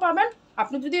অনলাইনেও পাবেন।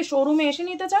 আপনি যদি শোরুমে এসে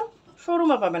নিতে চান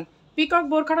শোরুমে পাবেন। পিকক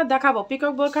বোরখাটা দেখাবো।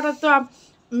 পিকক বোরখাটা তো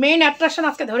মেইন অ্যাট্রাকশন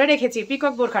আজকে ধরে রেখেছি।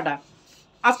 পিকক বোরখাটা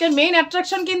আজকের মেইন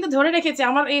অ্যাট্রাকশন কিন্তু ধরে রেখেছি।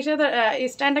 আমার এই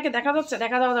স্ট্যান্ডটাকে দেখা যাচ্ছে,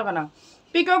 দেখা দেওয়া যাবে না।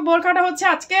 পিকক বোরখাটা হচ্ছে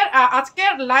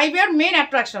আজকের লাইভের মেইন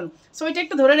অ্যাট্রাকশন। সো এটা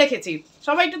একটু ধরে রেখেছি,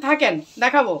 সবাই একটু থাকেন,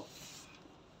 দেখাবো।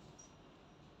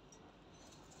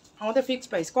 আমাদের ফিক্সড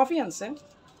প্রাইস। কফি আনছে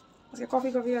আজকে, কফি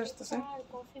আসতেছে,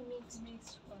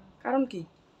 কারণ কি?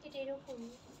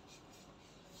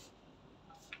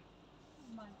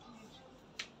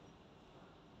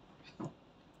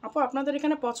 আপু আপনাদের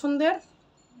এখানে পছন্দের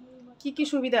কি কি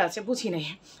সুবিধা আছে বুঝি নাই।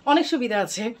 অনেক সুবিধা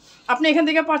আছে। আপনি এখান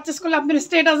থেকে পারচেস করলে আপনার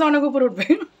স্টেটাস অনেক উপর উঠবে।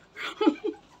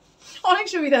 অনেক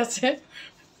সুবিধা আছে,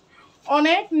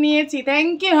 অনেক নিয়েছি।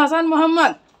 Thank you Hasan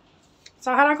Mohammad.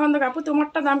 সাহারা খন্দক আপু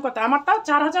তোমারটা দাম কত? আমারটা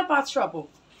 4,500 আপু,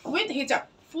 উইথ হিজাব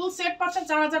ফুল সেট পাচ্ছেন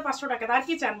 4,500 টাকাতে। আর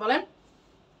কি চান বলেন?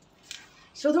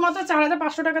 শুধুমাত্র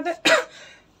 4,500 টাকাতে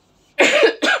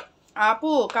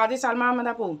আপু। কাজী সালমা আহমেদ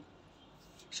আপু,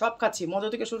 সব খাচ্ছি, মধু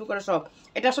থেকে শুরু করে সব।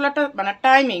 এটা আসলে একটা মানে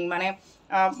টাইমিং, মানে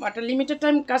একটা লিমিটেড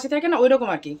টাইম কাশি থাকে না, ওই রকম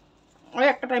আর কি। ওই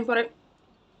একটা টাইম পরে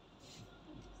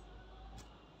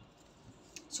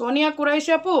সোনিয়া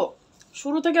কুরাইশি আপু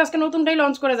শুরু থেকে আজকে নতুনটাই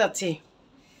লঞ্চ করে যাচ্ছি।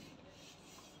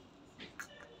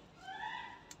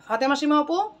 ফাতেমা সীমা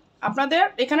আপু আপনাদের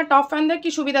এখানে টপ ফ্যানদের কি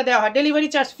সুবিধা দেওয়া হয়? Delivery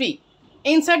charge free,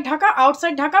 inside Dhaka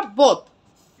outside Dhaka both,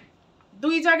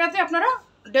 দুই জায়গাতে আপনারা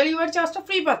ডেলিভারি চার্জটা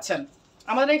ফ্রি পাচ্ছেন।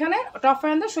 আমাদের এখানে টপ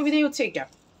ফ্যানদের সুবিধাই হচ্ছে এটা।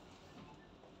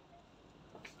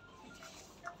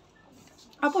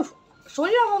 আপু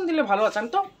শরীর আমন দিলে ভালো আছে, আমি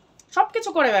তো সব কিছু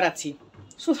করে বেড়াচ্ছি,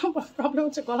 শুধু প্রবলেম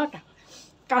হচ্ছে গলাটা,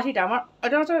 কাশিটা আমার।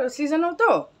 এটা হচ্ছে সিজনাল তো,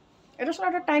 এটা আসলে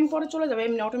একটা টাইম পরে চলে যাবে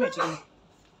এমনি অটোমেটিকলি।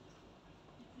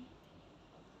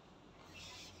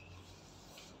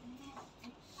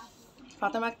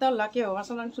 ফাতেমা আক্তার লাকিও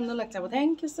আসলে অনেক সুন্দর লাগছে আপু,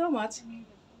 থ্যাংক ইউ সো মাচ।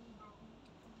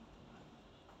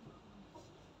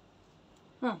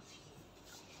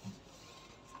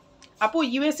 আপু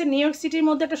ইউএসএ নিউ ইয়র্ক সিটির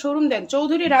মধ্যে একটা শোরুম দেন।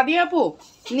 চৌধুরী রাদিয়া আপু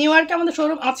নিউ ইয়র্কে আমাদের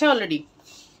শোরুম আছে অলরেডি।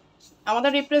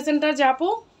 আমাদের রিপ্রেজেন্টার যে আপু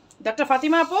ডক্টর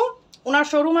ফাতিমা আপু, ওনার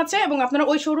শোরুম আছে এবং আপনারা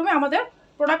ওই শোরুমে আমাদের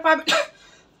প্রোডাক্ট পাবেন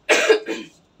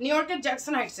নিউ ইয়র্কের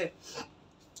জ্যাকসন হাইটসে।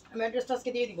 আমি অ্যাড্রেসটা আজকে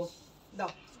দিয়ে দিব।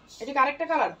 দাও, এটা কি আরেকটা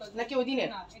কালার নাকি ওই দিনের?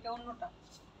 এটা অন্যটা।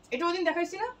 এটা ওই দিন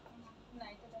দেখাইছি না? না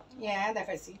এটা হ্যাঁ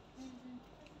দেখাইছি।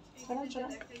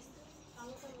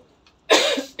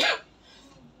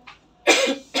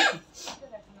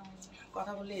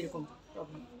 কথা বললে এরকম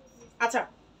প্রবলেম। আচ্ছা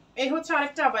এই হচ্ছে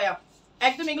আরেকটা আবায়া,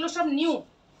 একদম এগুলো সব নিউ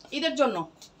ঈদের জন্য,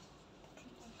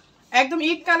 একদম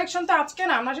ঈদ কালেকশন। তো আজকে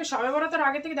না আমরা সেই সবে বরাতের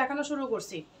আগে থেকে দেখানো শুরু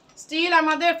করছি, স্টিল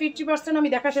আমাদের 50% আমি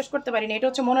দেখা শেষ করতে পারিনি। এটা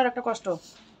হচ্ছে মনের একটা কষ্ট।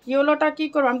 ইয়েলোটা কি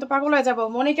করবো, আমি তো পাগল হয়ে যাবো।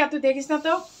 মনিকা তুই দেখিস না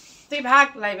তো, তুই ভাগ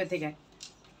লাইভে থেকে।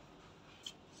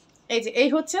 এই যে এই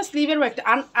হচ্ছে স্লিভের ওয়ার্কটা।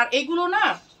 আর এইগুলো না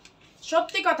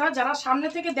সত্যি কথা যারা সামনে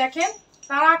থেকে দেখেন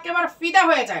তারা একেবারে ফিদা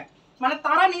হয়ে যায়, মানে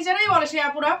তারা নিজেরাই বলে সে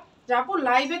আপুরা যে আপু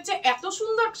লাইভের চেয়ে এত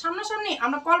সুন্দর সামনাসামনি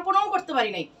আমরা কল্পনাও করতে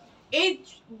পারি নাই। এই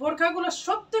বোরখাগুলো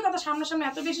সত্যি কথা সামনাসামনি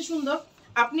এত বেশি সুন্দর,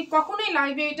 আপনি কখনোই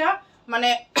লাইভে এটা মানে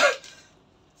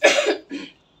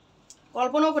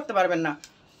কল্পনাও করতে পারবেন না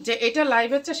যে এটা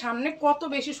লাইভের চেয়ে সামনে কত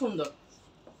বেশি সুন্দর।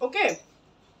 ওকে,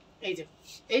 এই যে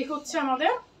এই হচ্ছে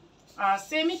আমাদের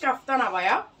সেমি কাফতান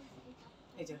আবায়া।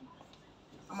 এই যে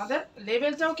আমাদের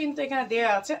লেভেলটাও কিন্তু এখানে দেওয়া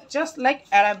আছে জাস্ট লাইক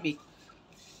অ্যারাবিক।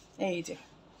 এই যে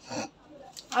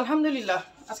আলহামদুলিল্লাহ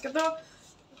আজকে তো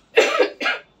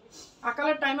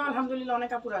আকালের টাইমে আলহামদুলিল্লাহ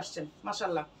অনেক আপুর আসছেন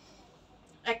মাশাল্লাহ।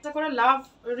 একটা করে লাভ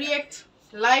রিয়েক্ট,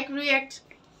 লাইক রিয়েক্ট,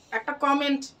 একটা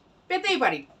কমেন্ট পেতেই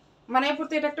পারি, মানে এর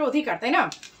প্রতি এটা একটা অধিকার, তাই না?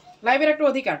 লাইভের একটা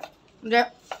অধিকার যে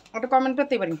একটা কমেন্ট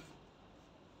পেতেই পারি।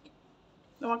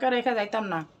 তোমাকে রেখে যাইতাম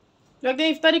না, একদিন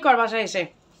ইফতারি কর বাসায় এসে।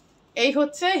 এই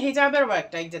হচ্ছে হিজাবের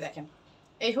ওয়ার্কটা, এই যে দেখেন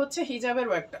এই হচ্ছে হিজাবের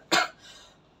ওয়ার্কটা।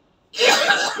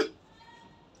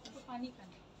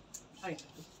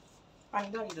 পানি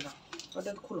দাও, এই দাও,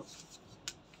 ওটা খুলো।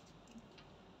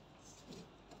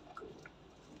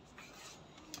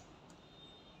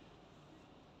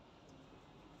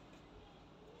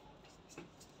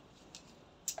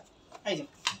 এই যে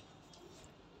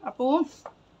আপু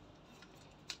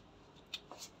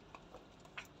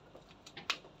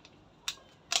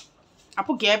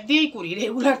আপু গ্যাপ দিয়েই করি,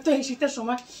 রেগুলার তো এই শীতের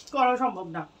সময় করা সম্ভব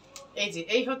না। এই যে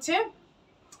এই হচ্ছে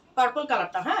পার্পল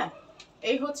কালারটা। হ্যাঁ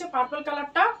এই হচ্ছে পার্পল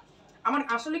কালারটা। আমার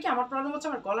আসলে কি আমার প্রবলেম হচ্ছে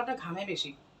আমার গলাটা ঘামে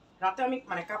বেশি, রাতে আমি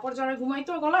মানে কাপড় জড়ায় ঘুমাই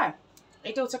তো গলায়,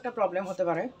 এটা হচ্ছে একটা প্রবলেম হতে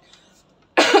পারে।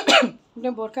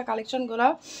 বোরখা কালেকশনগুলো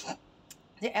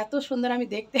যে এত সুন্দর আমি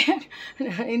দেখতে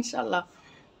ইনশাল্লাহ।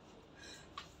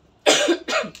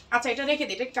 আচ্ছা এটা রেখে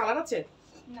দিই, এটা কালার আছে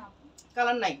না?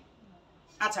 কালার নাই।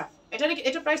 আচ্ছা এটা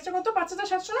এটা প্রাইসটা কত?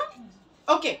 5700 না?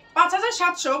 ওকে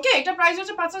 5700। ওকে এটা প্রাইস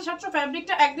হচ্ছে 5700।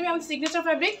 ফ্যাব্রিকটা একদমই আমাদের সিগনেচার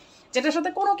ফ্যাব্রিক, যেটার সাথে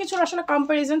কোনো কিছুর আসলে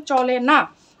কম্প্যারিজন চলে না।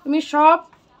 তুমি সব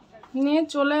নিয়ে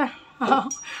চলে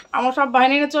আমার সব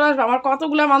বাহিনী নিয়ে চলে আসবে। আমার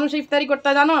কতগুলো মানুষ ইফতারি করতে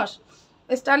জানোস।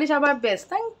 স্টাইলিশ আবার বেস্ট,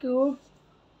 থ্যাংক ইউ।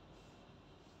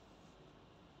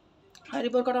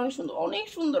 রিপোর্ট করা অনেক সুন্দর, অনেক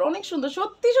সুন্দর, অনেক সুন্দর,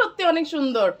 সত্যি সত্যি অনেক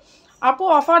সুন্দর। আপু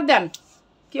অফার দেন।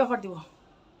 কি অফার দিব,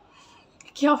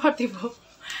 কি অফার দিব?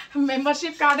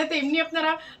 মেম্বারশিপ কার্ডে তো এমনি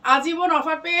আপনারা আজীবন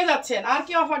অফার পেয়ে যাচ্ছেন, আর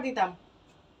কি অফার দিতাম?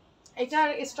 এটার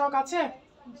স্টক আছে?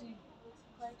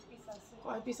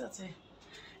 কয় পিস আছে?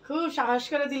 খুব সাহস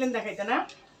করে দিলেন দেখাইতে না?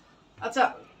 আচ্ছা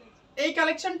এই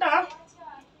কালেকশনটা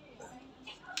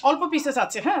অল্প পিসেস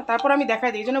আছে, হ্যাঁ তারপর আমি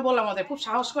দেখাই দিই, এই জন্য বললাম আমাদের খুব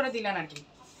সাহস করে দিলেন আর কি।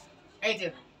 এই যে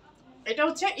এটা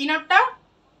হচ্ছে ইনারটা,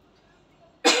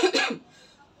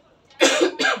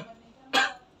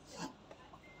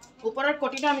 উপরের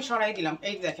কোটিটা আমি সরাই দিলাম।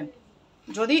 এই দেখেন,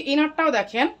 যদি ইনারটাও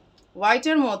দেখেন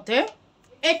হোয়াইটের মধ্যে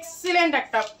এক্সিলেন্ট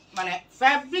একটা, মানে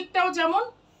ফ্যাব্রিকটাও যেমন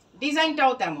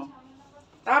ডিজাইনটাও তেমন।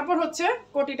 তারপর হচ্ছে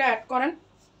কোটিটা অ্যাড করেন।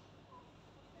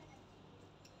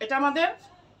 এটা আমাদের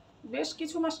বেশ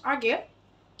কিছু মাস আগে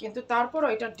কিন্তু তারপরও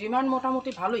এটা ডিমান্ড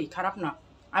মোটামুটি ভালোই, খারাপ না।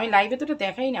 আমি লাইভে তো এটা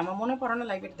দেখাই না, আমার মনে পড়ে না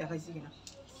লাইভে দেখাইছি কিনা।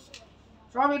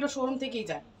 সব এটা শোরুম থেকেই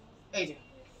যায়। এই যে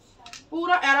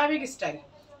পুরো অ্যারাবিক স্টাইল,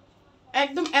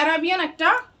 একদম অ্যারাবিয়ান একটা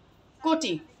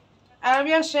কোটি,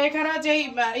 অ্যারাবিয়ান শেখারা যেই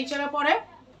ইচারা পরে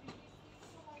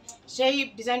সেই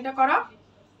ডিজাইনটা করা।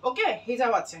 ওকে,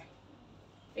 হিজাব আছে।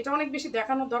 এটা অনেক বেশি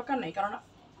দেখানোর দরকার নেই কারণ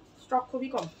স্টক খুবই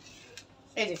কম।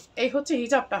 এই যে এই হচ্ছে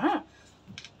হিজাবটা। হ্যাঁ,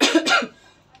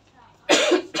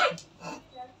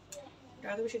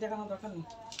 এত বেশি দেখানোর দরকার নেই,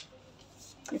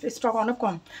 এটা স্টক অনেক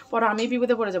কম, পরে আমি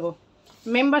বিপদে পড়ে যাব।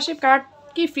 মেম্বারশিপ কার্ড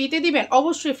কি ফ্রিতে দিবেন?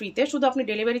 অবশ্যই ফ্রিতে, শুধু আপনি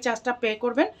ডেলিভারি চার্জটা পে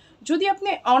করবেন যদি আপনি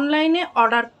অনলাইনে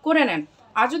অর্ডার করে নেন।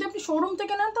 আর যদি আপনি শোরুম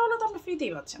থেকে নেন তাহলে তো আপনি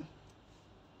ফ্রিতেই পাচ্ছেন।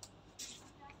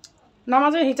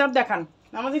 নামাজের হিজাব দেখান।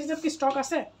 নামাজের হিজাব কি স্টক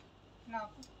আছে?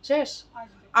 শেষ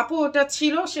আপু, ওটা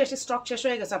ছিল শেষ, স্টক শেষ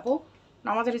হয়ে গেছে আপু।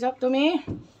 নামাজের হিজাব তুমি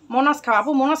মোনাস খাও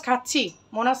আপু। মোনাস খাচ্ছি,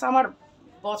 মোনাস আমার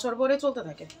বছর ভরে চলতে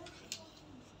থাকে।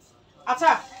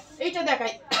 আচ্ছা এইটা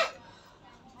দেখাই,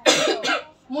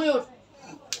 ময়ূর।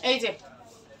 এই যে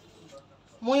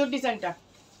ময়ূর ডিজাইনটা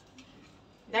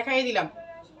দেখাই দিলাম,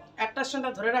 একটা সঙ্গে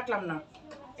ধরে রাখলাম না।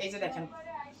 এই যে দেখেন,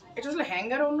 এটা আসলে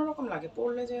হ্যাঙ্গার অন্যরকম লাগে,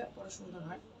 পরলে যে বড় সুন্দর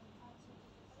হয়।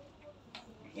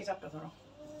 এই চাপটা ধরো,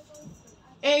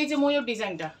 এই যে ময়ূর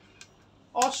ডিজাইনটা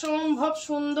অসম্ভব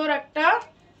সুন্দর একটা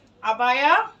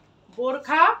আবায়া,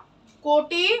 বোরখা,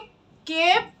 কোটি,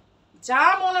 কেপ, যা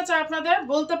মনে চায় আপনাদের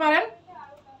বলতে পারেন,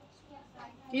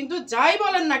 কিন্তু যাই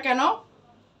বলেন না কেন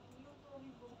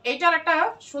এইটার একটা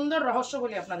সুন্দর রহস্য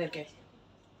বলি আপনাদেরকে।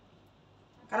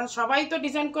 কারণ সবাই তো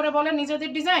ডিজাইন করে বলে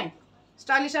নিজেদের ডিজাইন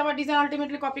স্টাইলিশ, আবার ডিজাইন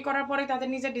আলটিমেটলি কপি করার পরে তাদের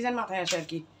নিজের ডিজাইন মাথায় আসে আর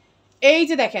কি। এই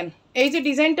যে দেখেন, এই যে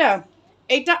ডিজাইনটা,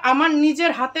 এইটা আমার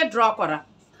নিজের হাতে ড্র করা।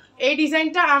 এই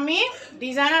ডিজাইনটা আমি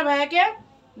ডিজাইনার ভাইয়াকে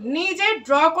নিজে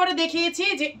ড্র করে দেখিয়েছি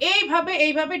যে এইভাবে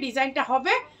এইভাবে ডিজাইনটা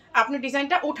হবে, আপনি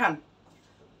ডিজাইনটা উঠান।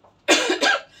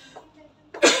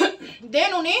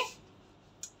 দেন উনি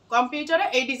কম্পিউটারে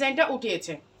এই ডিজাইনটা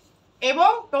উঠিয়েছে এবং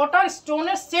টোটাল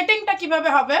স্টোনের সেটিংটা কিভাবে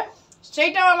হবে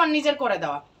সেইটাও আমার নিজের করে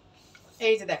দেওয়া।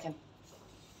 এই যে দেখেন,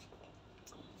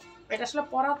 এটা আসলে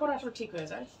পরার পর আসলে ঠিক হয়ে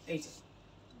যায়। এই যে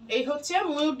এই হচ্ছে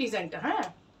ময়ূর ডিজাইনটা। হ্যাঁ,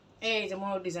 এই যে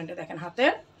ময়ূর ডিজাইনটা দেখেন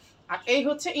হাতের। আর এই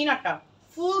হচ্ছে ইনারটা,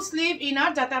 ফুল স্লিভ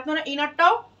ইনার, যাতে আপনারা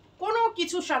ইনারটাও কোনো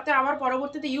কিছুর সাথে আবার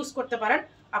পরবর্তীতে ইউজ করতে পারেন।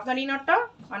 আপনার ইনারটা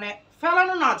মানে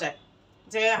ফেলানো না যায়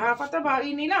যে হাফাতে বাড়ি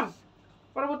নিলাম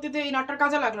পরবর্তীতে ইনারটার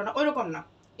কাজে লাগলো না, ওইরকম না।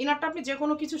 ইনারটা আপনি যে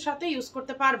কোনো কিছুর সাথে ইউজ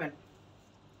করতে পারবেন।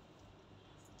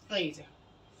 এই যে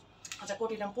আচ্ছা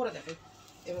কোটিটা পরে দেখে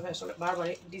এভাবে, আসলে বারবার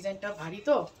ডিজাইনটা ভারী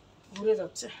তো ঘুরে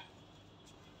যাচ্ছে।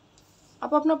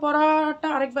 আপু আপনার পরাটা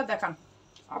আরেকবার দেখান।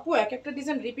 আপু এক একটা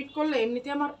ডিজাইন রিপিট করলে এমনিতে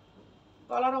আমার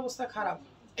গলার অবস্থা খারাপ।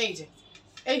 এই যে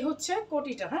এই হচ্ছে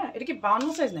কোটিটা। হ্যাঁ, এটা কি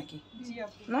 52 সাইজ নাকি?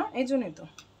 না, এই জন্যই তো।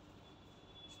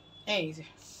 এই যে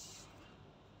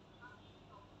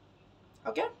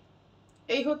ওকে,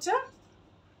 এই হচ্ছে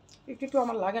 52।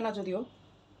 আমার লাগে না যদিও,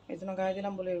 এই জন্য গায়ে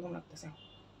দিলাম বলে এরকম লাগতেছে।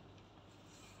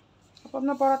 আপু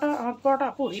আপনার পড়াটা, আমার পড়াটা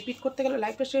আপু রিপিট করতে গেলে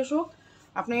লাইফটা শেষ হোক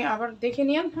আপনি আবার দেখে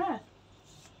নিন। হ্যাঁ,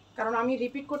 কারণ আমি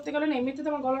রিপিট করতে গেলে না এমনিতে তো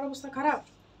আমার গলার অবস্থা খারাপ,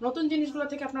 নতুন জিনিসগুলো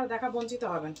থেকে আপনারা দেখা বঞ্চিত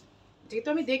হবেন। যেহেতু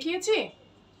আমি দেখিয়েছি,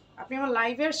 আপনি আমার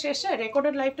লাইভের শেষে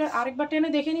রেকর্ডেড লাইভটা আরেকবার টেনে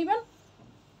দেখে নেবেন।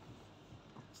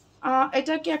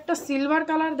 এটা কি একটা সিলভার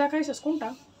কালার দেখাইছিস? কোনটা?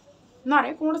 না রে,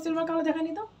 কোনটা সিলভার কালার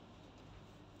দেখায়নি তো।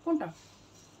 কোনটা?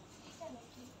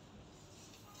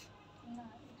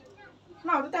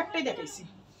 না, ওটা তো একটাই দেখাইছি।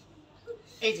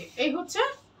 এই যে এই হচ্ছে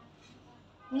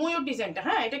ময়ূর ডিজাইনটা।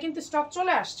 হ্যাঁ, এটা কিন্তু স্টক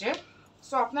চলে আসছে,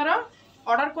 সো আপনারা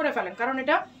অর্ডার করে ফেলেন, কারণ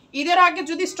এটা ঈদের আগে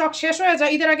যদি স্টক শেষ হয়ে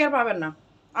যায় ঈদের আগে আর পাবেন না,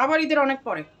 আবার ঈদের অনেক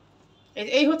পরে।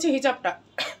 এই হচ্ছে হিজাবটা,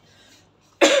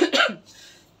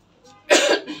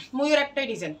 ময়ূর একটাই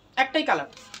ডিজাইন, একটাই কালার,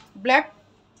 ব্ল্যাক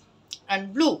অ্যান্ড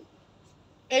ব্লু।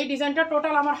 এই ডিজাইনটা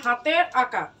টোটাল আমার হাতে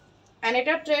আঁকা অ্যান্ড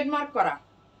এটা ট্রেডমার্ক করা।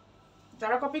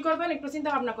 যারা কপি করবেন একটু চিন্তা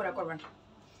ভাবনা করে করবেন,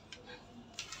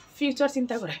 ফিউচার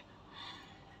চিন্তা করে।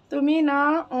 তুমি না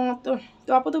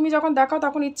তো আপু তুমি যখন দেখাও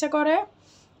তখন ইচ্ছে করে,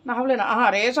 না হলে না।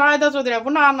 আরে সহায়তা চৌধুরী আপু,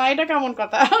 না না, এটা কেমন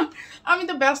কথা? আমি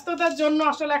তো ব্যস্ততার জন্য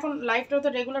আসলে এখন লাইফটাও তো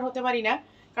রেগুলার হতে পারি না,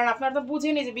 কারণ আপনারা তো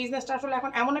বুঝেনি যে বিজনেসটা আসলে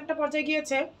এখন এমন একটা পর্যায়ে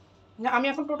গিয়েছে যে আমি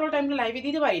এখন টোটাল টাইমটা লাইভে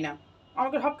দিতে পারি না,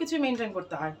 আমাকে সব কিছুই মেনটেন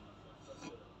করতে হয়।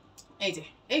 এই যে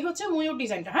এই হচ্ছে ময়ূর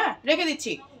ডিজাইনটা। হ্যাঁ, রেখে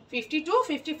দিচ্ছি 52,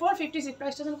 54, 56।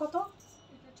 প্রাইসটা যেন কত?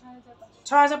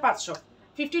 6500।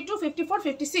 52, 54,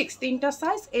 56 তিনটা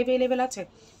সাইজ অ্যাভেলেবেল আছে।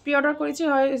 প্রি অর্ডার করেছি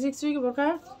 6 উইক বোরকা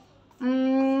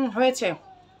হয়েছে।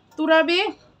 তুরাবি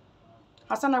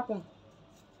হাসান আপু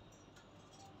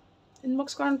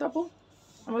ইনবক্স করেন তো আপু,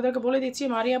 আমাদেরকে বলে দিচ্ছি,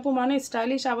 মারিয়াপু মানে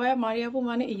স্টাইলিশ আবায়া, মারিয়াপু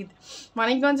মানে ঈদ।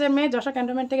 মানিকগঞ্জের মেয়ে, যশোর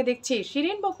ক্যান্টনমেন্ট থেকে দেখছি।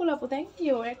 শিরিন বকুল আপু, থ্যাংক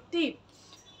ইউ। অ্যাক্টিভ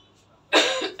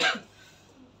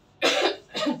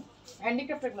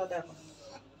হ্যান্ডিক্রাফট এগুলো দেখো,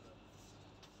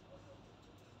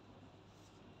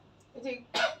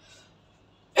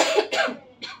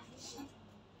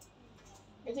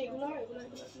 এই যে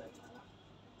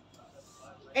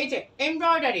এই যে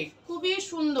এমব্রয়ডারি খুবই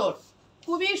সুন্দর,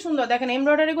 খুবই সুন্দর। দেখেন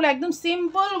এমব্রয়ডারিগুলো একদম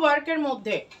সিম্পল ওয়ার্কের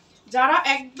মধ্যে, যারা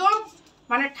একদম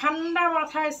মানে ঠান্ডা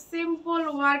মাথায় সিম্পল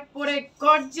ওয়ার্ক করে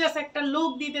গর্জিয়াস একটা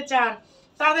লুক দিতে চান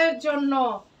তাদের জন্য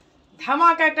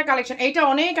ধামাকা একটা কালেকশন। এইটা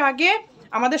অনেক আগে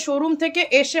আমাদের শোরুম থেকে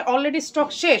এসে অলরেডি স্টক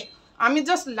শেষ, আমি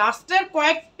জাস্ট লাস্টের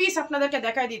কয়েক পিস আপনাদেরকে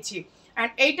দেখাই দিচ্ছি।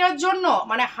 অ্যান্ড এইটার জন্য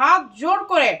মানে হাত জোর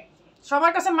করে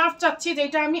সবার কাছে মাফ চাচ্ছি যে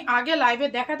এটা আমি আগে লাইভে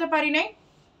দেখাতে পারি নাই,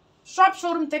 সব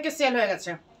শোরুম থেকে সেল হয়ে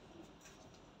গেছে।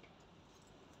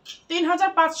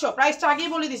 3500 প্রাইসটা আগেই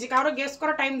বলে দিছি, কারো গেস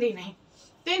করা টাইম দিই নাই।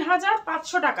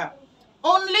 3500 টাকা,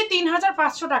 অনলি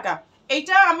 3500 টাকা।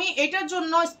 এইটা আমি এটার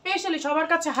জন্য স্পেশালি সবার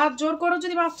কাছে হাত জোর করে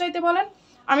যদি মাফ চাইতে বলেন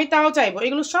আমি তাও চাইবো।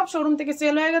 এগুলো সব শোরুম থেকে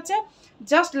সেল হয়ে গেছে,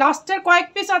 জাস্ট লাস্টের কয়েক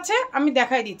পিস আছে আমি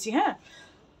দেখাই দিচ্ছি। হ্যাঁ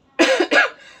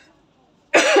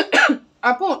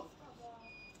আপু,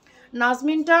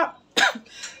 নাজমিনটা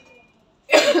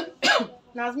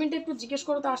একটু জিজ্ঞেস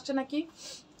করো তো আসছে নাকি।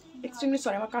 এক্সট্রিমলি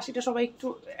সরি, আমার কাশিটা সবাই একটু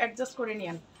অ্যাডজাস্ট করে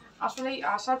নিয়েন। আসলে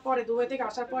আসার পরে, দুবাই থেকে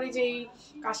আসার পরে যে এই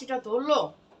কাশিটা ধরলো,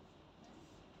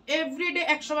 এভরিডে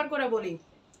 100 বার করে বলি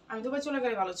আমি দুবাই চলে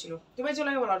গেলে ভালো ছিল, দুবাই চলে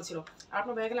গেলে ভালো ছিল। আর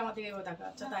আপনার ব্যাগ গেলে আমার থেকে দেখা।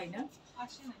 আচ্ছা তাই না,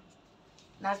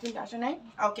 নাজমিনটা আসে নাই,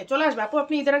 ওকে চলে আসবে আপু,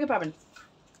 আপনি ঈদের আগে পাবেন,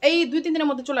 এই 2-3 দিনের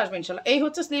মধ্যে চলে আসবে ইনশাল্লাহ। এই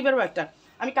হচ্ছে স্লিভের ওয়ার্কটা,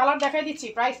 আমি কালার দেখাই দিচ্ছি,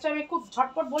 প্রাইসটা আমি খুব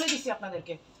ঝটপট বলে দিচ্ছি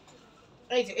আপনাদেরকে।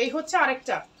 এই যে এই হচ্ছে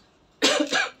আরেকটা,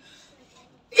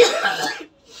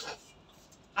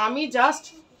 আমি জাস্ট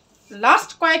লাস্ট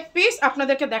কয়েক পিস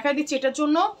আপনাদেরকে দেখাই দিচ্ছি। এটার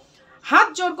জন্য হাত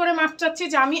জোর করে মাফ চাচ্ছি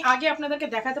যে আমি আগে আপনাদেরকে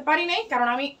দেখাতে পারি নাই, কারণ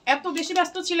আমি এত বেশি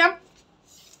ব্যস্ত ছিলাম,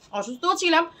 অসুস্থও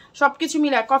ছিলাম, সব কিছু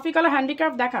মিলে। কফি কালার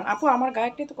হ্যান্ডিক্রাফট দেখান আপু, আমার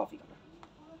গায়েরটাই তো কফি কালার,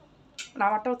 না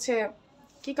আমারটা হচ্ছে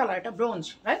কি কালার, এটা ব্রোঞ্জ,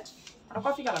 রাইট? এটা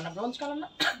কফি কালার না, ব্রোঞ্জ কালার না।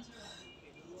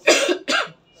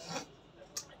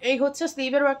 এই হচ্ছে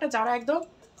স্লিভের ওয়ার্কটা, যারা একদম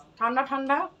ঠান্ডা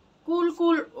ঠান্ডা কুল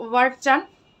কুল ওয়ার্ক চান,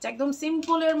 একদম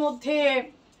সিম্পলের মধ্যে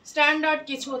স্ট্যান্ডার্ড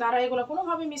কিছু, তারা এগুলো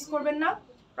কোনোভাবে মিস করবেন না।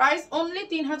 Price only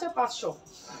 3500।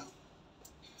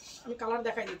 আমি কালার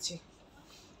দেখাই দিচ্ছি,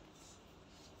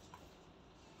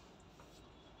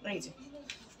 এই যে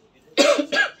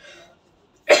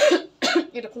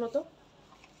এটা খুলো তো,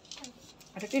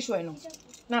 একটা টিস্যু এনো,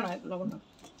 না না লবণ না,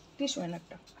 টিস্যু এনো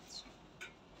একটা।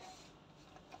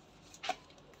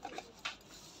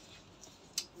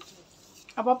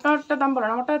 আপ আপনারটা দাম বলেন,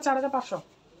 আমারটা 4500।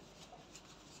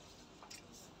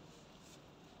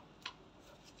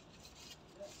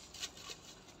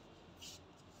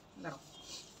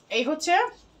 এই হচ্ছে,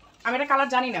 আমি এটা কালার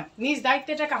জানি না, নিজ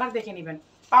দায়িত্বে এটা কালার দেখে নেবেন।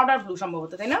 পাউডার ব্লু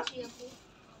সম্ভবত, তাই না?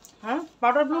 হ্যাঁ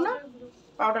পাউডার ব্লু না,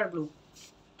 পাউডার ব্লু।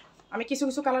 আমি কিছু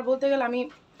কিছু কালার বলতে গেলে আমি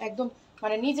একদম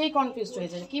মানে নিজেই কনফিউজড হয়ে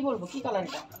যাই, কি বলবো কি কালার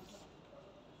এটা।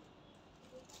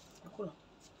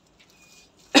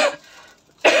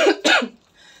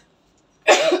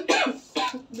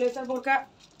 ব্লেজার বোরকা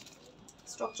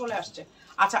স্টক চলে আসছে।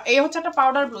 আচ্ছা এই হচ্ছে একটা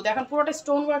পাউডার ব্লু, দেখেন পুরোটা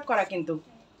স্টোন ওয়ার্ক করা, কিন্তু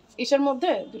ইসের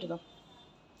মধ্যে দুটো দাও,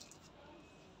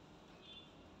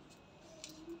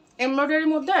 এমব্রয়ডারির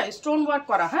মধ্যে স্টোন ওয়ার্ক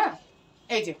করা। হ্যাঁ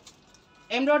এই যে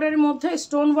এমব্রয়ডারির মধ্যে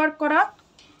স্টোন ওয়ার্ক করা।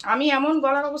 আমি এমন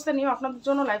গলার অবস্থা নিয়ে আপনাদের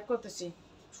জন্য লাইভ করতেছি,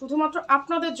 শুধুমাত্র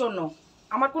আপনাদের জন্য,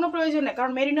 আমার কোনো প্রয়োজন নেই,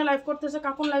 কারণ মেরিনা লাইভ করতেছে,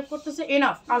 কাকুন লাইভ করতেছে,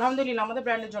 এনাফ আলহামদুলিল্লাহ আমাদের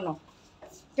ব্র্যান্ডের জন্য।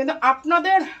 কিন্তু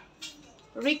আপনাদের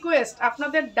রিকোয়েস্ট,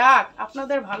 আপনাদের ডাক,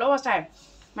 আপনাদের ভালোবাসায়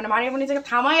মানে মারিয়াপু নিজেকে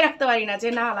থামাই রাখতে পারি না যে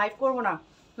না লাইভ করবো না,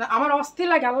 আমার অস্থির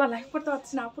লাগে, আল্লাহ লাইভ করতে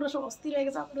পারছি না, পুরো সব অস্থির হয়ে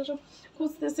গেছে, আপনারা সব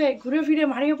খুঁজতেছে ঘুরে ফিরে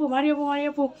মারিয়াপু মারিয়াপু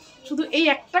মারিয়াপু, শুধু এই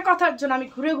একটা কথার জন্য আমি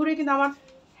ঘুরে ঘুরে কিন্তু আমার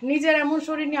নিজের এমন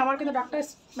শরীর নিয়ে, আমার কিন্তু ডাক্তার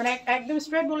মানে একদম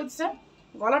স্ট্রেট বলে দিচ্ছে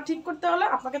গলা ঠিক করতে হলে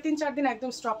আপনাকে 3-4 দিন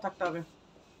একদম স্টপ থাকতে হবে,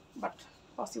 বাট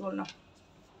পসিবল না,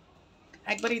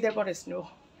 একবার ঈদের পর রেস্ট নেব।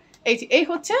 এই যে এই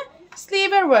হচ্ছে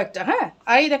স্লিভের ওয়ার্কটা। হ্যাঁ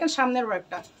আর এই দেখেন সামনের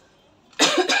ওয়ার্কটা,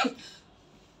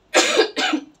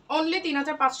 অনলি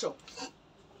 3500।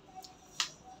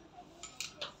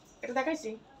 এটা দেখাইছি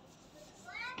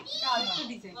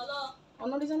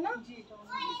অন্য ডিজাইন না,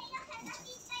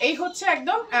 এই হচ্ছে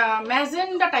একদম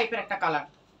ম্যাজেন্ডা টাইপের একটা কালার,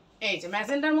 এই যে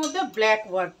ম্যাজেন্ডার মধ্যে ব্ল্যাক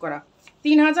ওয়ার্ক করা,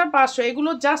 3500। এগুলো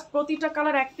জাস্ট প্রতিটা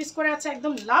কালার এক পিস করে আছে,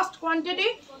 একদম লাস্ট কোয়ান্টিটি,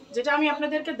 যেটা আমি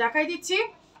আপনাদেরকে দেখাই দিচ্ছি।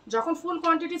 যখন ফুল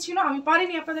কোয়ান্টিটি ছিল আমি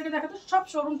পারিনি আপনাদেরকে দেখাতে, সব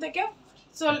শোরুম থেকে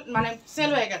মানে সেল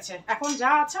হয়ে গেছে, এখন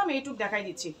যা আছে আমি এইটুক দেখাই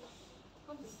দিচ্ছি।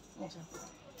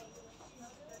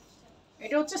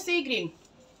 এটা হচ্ছে সি গ্রিন,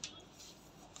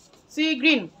 সি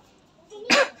গ্রিন।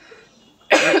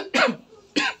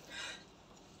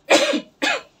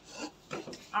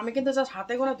 আমি কিন্তু জাস্ট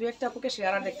হাতে গোনা 2-1টা আপুকে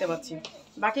শেয়ারার দেখতে পাচ্ছি,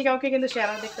 বাকি কাউকে কিন্তু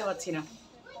শেয়ারার দেখতে পাচ্ছি না।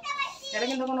 এটা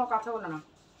কিন্তু কোনো কথা বলে না।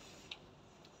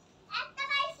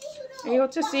 এই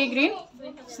হচ্ছে সি গ্রিন,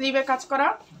 স্লিভে কাজ করা,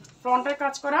 ফ্রন্টের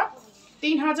কাজ করা,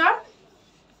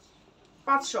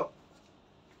 3500।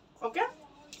 ওকে,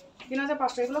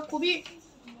 3500। এগুলো খুবই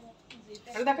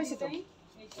দেখাইছি তো।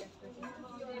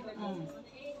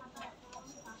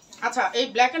 আচ্ছা, এই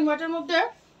ব্ল্যাক অ্যান্ড হোয়াইটের মধ্যে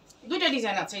 2টা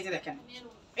ডিজাইন আছে। এই যে দেখেন,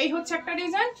 এই হচ্ছে একটা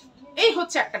ডিজাইন, এই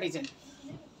হচ্ছে একটা ডিজাইন।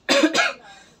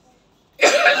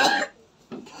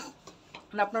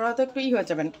 আপনারা হয়তো একটু হয়ে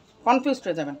যাবেন, কনফিউজড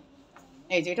হয়ে যাবেন।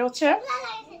 এই যে এটা হচ্ছে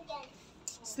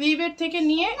স্লিভের থেকে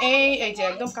নিয়ে এই যে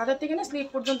একদম কাঁধের থেকে নিয়ে স্লিভ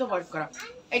পর্যন্ত ওয়ার্ক করা।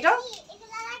 এটা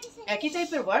একই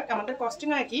টাইপের ওয়ার্ক, আমাদের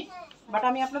কস্টিংও একই, বাট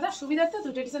আমি আপনাদের সুবিধার্থে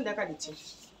 2টা ডিজাইন দেখা দিচ্ছি।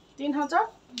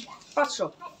 3500।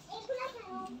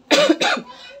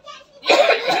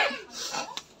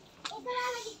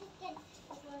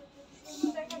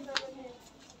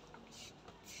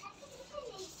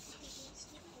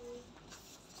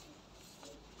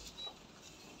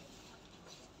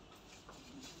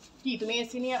 কি তুমি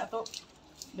এসি নিয়ে এত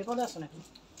বিপদে আছো নাকি?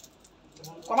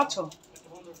 কমাচ্ছ?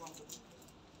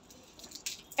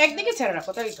 একদিকে ছেড়ে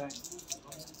রাখো, তাই তো।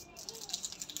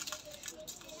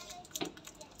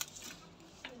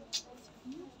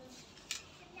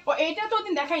 ও এইটা তো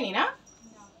ওদিন দেখাইনি না?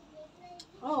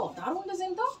 ও দারুণ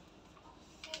ডিজাইন তো।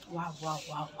 ওয়াও ওয়াও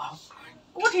ওয়াও ওয়াও,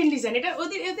 কঠিন ডিজাইন এটা।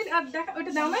 ওদিন দেখা,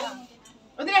 ওইটা দাও না।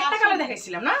 ওদিন একটা কালার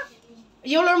দেখাইছিলাম না,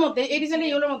 ইয়েলোর মধ্যে। এই ডিজাইনটা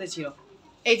ইয়েলোর মধ্যে ছিল।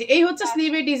 এই যে এই হচ্ছে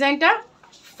স্লিভের ডিজাইনটা,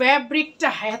 ফ্যাব্রিকটা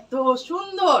এত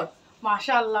সুন্দর,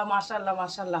 মাশাআল্লাহ মাশাআল্লাহ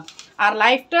মাশাআল্লাহ। আর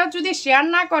লাইভটা যদি শেয়ার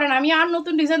না করেন আমি আর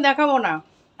নতুন ডিজাইন দেখাবো না,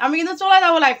 আমি কিন্তু চলে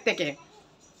যাবো লাইভ থেকে।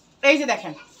 এই যে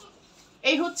দেখেন,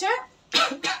 এই হচ্ছে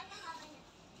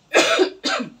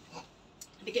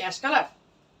এটা কি অ্যাশ কালার?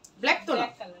 ব্ল্যাক তো না?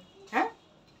 হ্যাঁ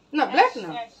না, ব্ল্যাক না,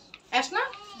 অ্যাশ না,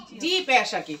 ডিপ অ্যাশ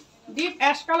আর কি, ডিপ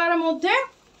অ্যাশ কালারের মধ্যে।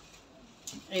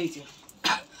 এই যে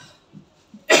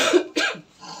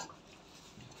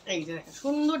এই যে দেখেন,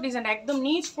 সুন্দর ডিজাইন, একদম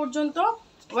নিচ পর্যন্ত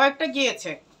ওয়ার্কটা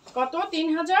গিয়েছে। কত?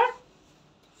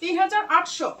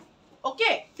 3800।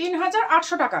 ওকে,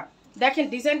 3800 টাকা। দেখেন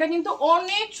ডিজাইনটা কিন্তু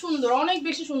অনেক সুন্দর, অনেক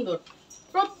বেশি সুন্দর।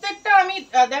 প্রত্যেকটা আমি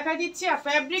দেখাই দিচ্ছি, আর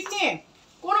ফ্যাব্রিক নিয়ে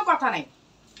কোনো কথা নাই।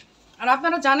 আর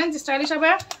আপনারা জানেন যে স্টাইলিশ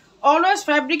আবায়া অলওয়েজ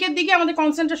ফ্যাব্রিকের দিকে আমাদের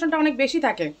কনসেন্ট্রেশনটা অনেক বেশি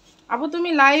থাকে। আপু তুমি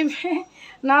লাইভে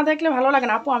না দেখলে ভালো লাগে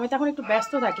না। আপু আমি তো এখন একটু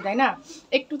ব্যস্ত থাকি, তাই না?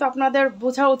 একটু তো আপনাদের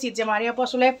বোঝা উচিত যে মারিয়া আপু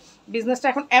আসলে বিজনেসটা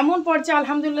এখন এমন পর্যায়ে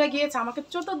আলহামদুলিল্লাহ গিয়েছে, আমাকে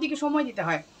চতুর্দিকে সময় দিতে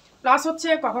হয়। প্লাস হচ্ছে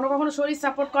কখনো কখনো শরীর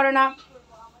সাপোর্ট করে না।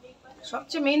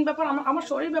 সবচেয়ে মেইন ব্যাপার আমার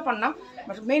শরীর ব্যাপার না,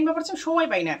 বাট মেইন ব্যাপার হচ্ছে সময়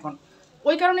পাই না এখন।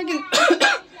 ওই কারণে কিন্তু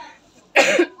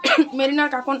মেরিনার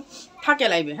কাকন থাকে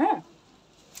লাইভে, হ্যাঁ,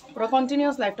 পুরো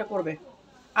কন্টিনিউয়াস লাইভটা করবে।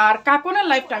 আর কাকনের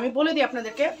লাইভটা আমি বলে দিই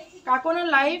আপনাদেরকে, কাকনের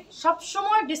লাইভ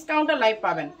সবসময় ডিসকাউন্টের লাইভ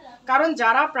পাবেন। কারণ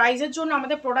যারা প্রাইজের জন্য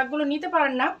আমাদের প্রোডাক্টগুলো নিতে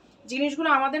পারেন না, জিনিসগুলো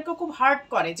আমাদেরকে খুব হার্ড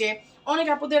করে, যে অনেক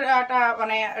আপুদের একটা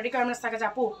মানে রিকোয়ারমেন্টস থাকে যে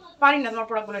আপু পারি না তোমার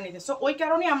প্রোডাক্টগুলো নিতে। সো ওই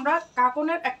কারণেই আমরা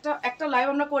কাকনের একটা লাইভ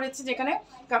আমরা করেছি, যেখানে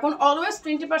কাকন অলওয়েজ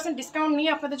 20% ডিসকাউন্ট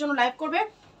নিয়ে আপনাদের জন্য লাইভ করবে।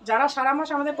 যারা সারা মাস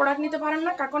আমাদের প্রোডাক্ট নিতে পারেন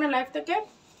না, কাকনের লাইভ থেকে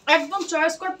একদম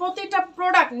চয়েস করে প্রতিটা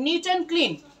প্রোডাক্ট নিট অ্যান্ড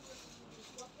ক্লিন।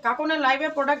 কাকনের লাইভে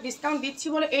প্রোডাক্ট ডিসকাউন্ট দিচ্ছি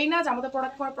বলে এই না যে আমাদের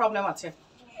প্রোডাক্ট কোনো প্রবলেম আছে।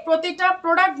 প্রতিটা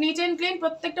প্রোডাক্ট নিট অ্যান্ড ক্লিন,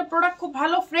 প্রত্যেকটা প্রোডাক্ট খুব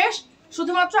ভালো ফ্রেশ।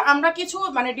 শুধুমাত্র আমরা কিছু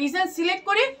মানে ডিজাইন সিলেক্ট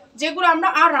করি যেগুলো আমরা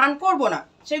আর রান করব না,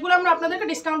 সেগুলো আমরা আপনাদেরকে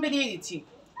ডিসকাউন্টে দিয়ে দিচ্ছি।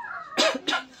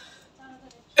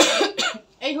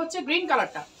 এই হচ্ছে গ্রিন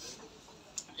কালারটা,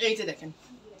 এই যে দেখেন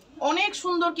অনেক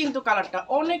সুন্দর কিন্তু কালারটা,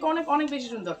 অনেক অনেক অনেক বেশি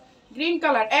সুন্দর। গ্রিন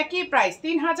কালার, একই প্রাইস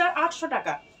 3800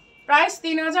 টাকা, প্রাইস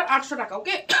 3800 টাকা।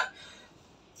 ওকে,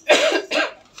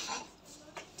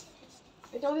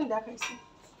 এটাও দিন দেখাইছি।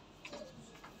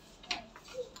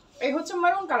 এই হচ্ছে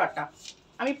মেরুন কালারটা,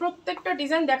 আমি প্রত্যেকটা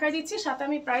ডিজাইন দেখাই দিচ্ছি, সাথে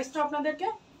আমি প্রাইসটা আপনাদেরকে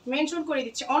মেনশন করে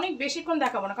দিচ্ছি। অনেক বেশিক্ষণ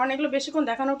দেখাবো না, কারণ এগুলো বেশিক্ষণ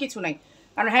দেখানোর কিছু নাই।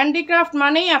 কারণ হ্যান্ডিক্রাফট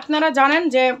মানেই আপনারা জানেন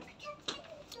যে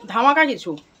ধামাকা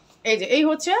কিছু। এই যে এই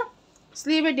হচ্ছে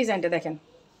স্লিভের ডিজাইনটা, দেখেন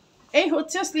এই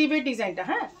হচ্ছে স্লিভের ডিজাইনটা।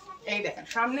 হ্যাঁ, এই দেখেন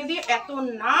সামনে দিয়ে এত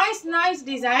nice nice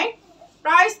design.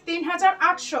 Price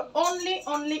 3800 only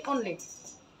only only.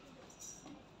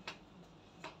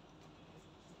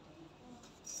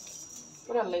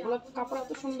 এগুলো কাপড়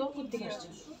এত সুন্দর, কোথেকে আসছে?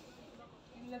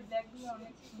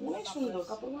 অনেক সুন্দর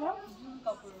কাপড়গুলো।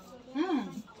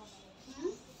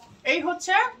 এই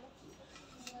হচ্ছে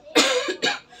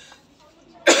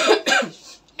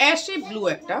অ্যাশি ব্লু,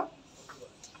 একটা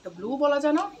ব্লু বলা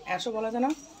যায় না, অ্যাশও বলা যায়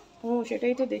না। ও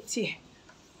সেটাই তো দেখছি।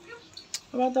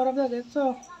 এবার তরফটা দেখছো,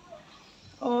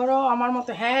 ওরও আমার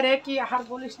মতো। হ্যাঁ রে, কি আর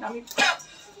বলিস না, আমি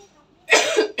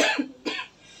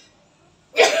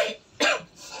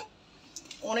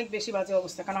অনেক বেশি বাজে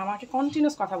অবস্থা, কারণ আমাকে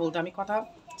কন্টিনিউস কথা বলতে, আমি কথা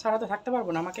ছাড়া তো থাকতে পারবো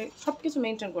না, আমাকে সব কিছু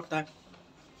মেনটেন করতে হয়।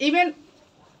 ইভেন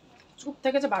চুপ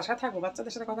থেকে যে বাসায় থাকবো,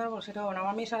 বাচ্চাদের সাথে কথা বলবো, সেটাও না।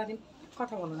 আমার মেয়ে সারাদিন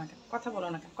কথা বলো না কেন, কথা বলো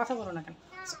না কেন, কথা বলো না কেন,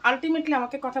 আলটিমেটলি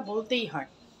আমাকে কথা বলতেই হয়।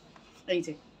 এই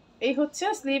যে এই হচ্ছে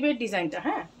স্লিভের ডিজাইনটা,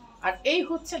 হ্যাঁ। আর এই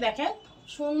হচ্ছে দেখেন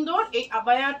সুন্দর এই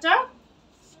আবায়াটা,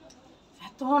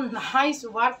 এত নাইস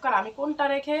ওয়ার্ক করা। আমি কোনটা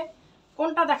রেখে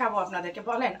কোনটা দেখাবো আপনাদেরকে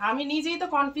বলেন? আমি নিজেই তো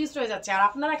কনফিউজড হয়ে যাচ্ছি, আর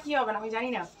আপনারা কি হবেন আমি জানি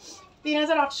না।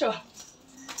 3800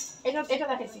 এটা এটা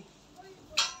দেখেছি,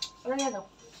 ওটা নিয়ে যাও।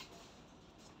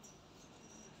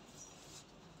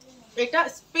 এটা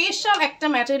স্পেশাল একটা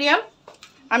ম্যাটেরিয়াল,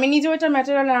 আমি নিজেও এটা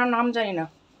ম্যাটেরিয়ালের নাম জানি না,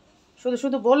 শুধু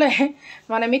শুধু বলে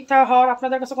মানে মিথ্যা হওয়ার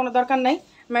আপনাদের কাছে কোনো দরকার নাই।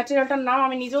 ম্যাটেরিয়ালটার নাম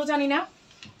আমি নিজেও জানি না,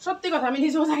 সত্যি কথা আমি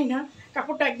নিজেও জানি না।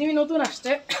 কাপড়টা একদমই নতুন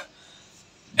আসছে,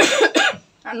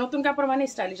 আর নতুন কাপড় মানে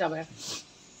স্টাইলিশ হবে।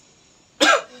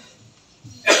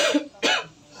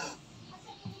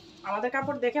 আমাদের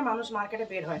কাপড় দেখে মানুষ মার্কেটে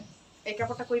বের হয়, এই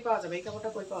কাপড়টা কই পাওয়া যাবে, এই কাপড়টা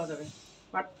কই পাওয়া যাবে।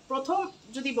 বাট প্রথম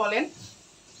যদি বলেন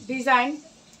ডিজাইন,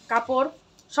 কাপড়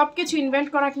সব কিছু ইনভেন্ট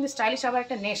করা কিন্তু স্টাইলিশ আবার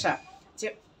একটা নেশা। যে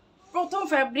প্রথম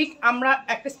ফ্যাব্রিক আমরা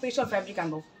একটা স্পেশাল ফ্যাব্রিক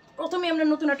আনবো, প্রথমে আমরা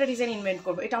নতুন একটা ডিজাইন ইনভেন্ট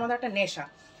করবো, এটা আমাদের একটা নেশা।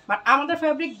 বাট আমাদের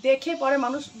ফ্যাব্রিক দেখে পরে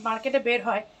মানুষ মার্কেটে বের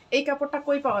হয়, এই কাপড়টা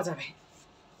কই পাওয়া যাবে।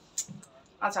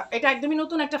 আচ্ছা, এটা একদমই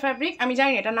নতুন একটা ফ্যাব্রিক, আমি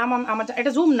জানি এটা নাম আমার,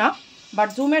 এটা জুম না, বাট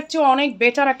জুমের চেয়ে অনেক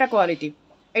বেটার একটা কোয়ালিটি।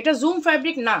 এটা জুম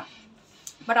ফ্যাব্রিক না,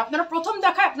 বাট আপনারা প্রথম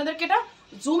দেখায় আপনাদেরকে এটা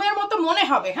জুমের মতো মনে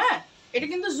হবে। হ্যাঁ, এটা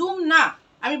কিন্তু জুম না,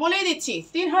 আমি বলেই দিচ্ছি।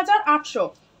 3800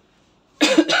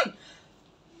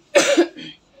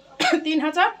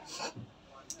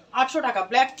 3800 টাকা,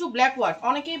 ব্ল্যাক টু ব্ল্যাক ওয়ার্ক।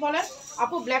 অনেকেই বলেন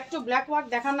আপু ব্ল্যাক টু ব্ল্যাক ওয়ার্ক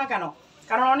দেখান না কেন?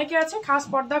 কারণ অনেকে আছে খাস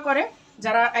পর্দা করে,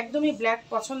 যারা একদমই ব্ল্যাক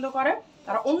পছন্দ করে,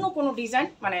 তারা অন্য কোনো ডিজাইন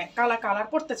মানে কালার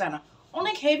পড়তে চায় না।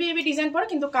 অনেক হেভি হেভি ডিজাইন পরে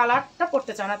কিন্তু কালারটা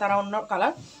পড়তে চায় না, তারা অন্য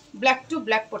কালার ব্ল্যাক টু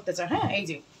ব্ল্যাক পড়তে চায়। হ্যাঁ, এই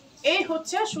যে এই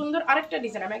হচ্ছে সুন্দর আরেকটা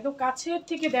ডিজাইন, আমি একদম কাছের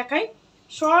থেকে দেখাই।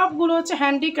 সবগুলো হচ্ছে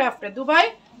হ্যান্ডিক্রাফটে, দুবাই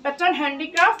প্যাটার্ন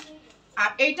হ্যান্ডিক্রাফট। আর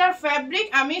এইটার ফ্যাব্রিক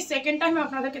আমি সেকেন্ড টাইম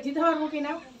আপনাদেরকে দিতে পারবো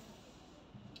কিনা,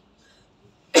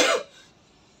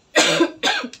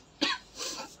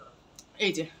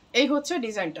 এই যে এই হচ্ছে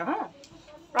ডিজাইনটা। হ্যাঁ,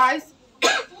 প্রাইস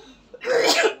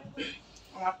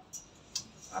আমার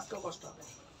আজকেও কষ্ট হবে।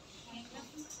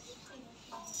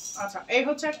 আচ্ছা, এই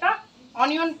হচ্ছে একটা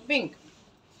অনিয়ন পিঙ্ক।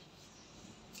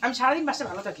 আমি সারাদিন বাসায়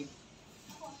ভালো থাকি,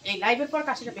 এই লাইভের পর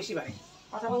কাশিটা বেশি বাড়ে,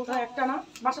 কথা বলতে হয় একটা না,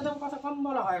 বাসাতে কথা কম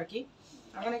বলা হয় আর কি,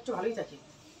 এখন একটু ভালোই থাকি।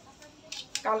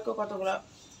 কালকেও কতগুলো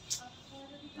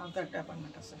কালকে একটা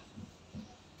অ্যাপয়েন্টমেন্ট আছে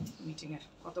মিটিংয়ের,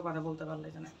 কত কথা বলতে পারলে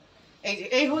জানে। এই যে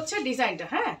এই হচ্ছে ডিজাইনটা।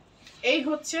 হ্যাঁ, এই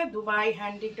হচ্ছে দুবাই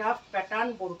হ্যান্ডিক্রাফট প্যাটার্ন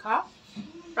বোরখা,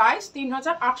 প্রাইস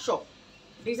 3800।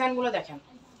 ডিজাইনগুলো দেখেন,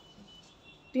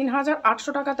 3800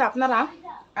 টাকাতে আপনারা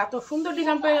এত সুন্দর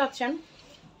ডিজাইন পেয়ে যাচ্ছেন,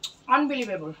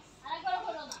 আনবিলিভেবল।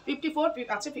 54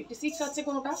 আছে, 56 আছে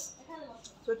কোনোটা,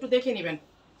 তো একটু দেখে নেবেন।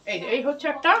 এই যে এই হচ্ছে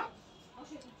একটা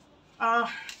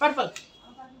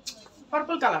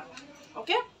পার্পল কালার,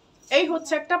 ওকে, এই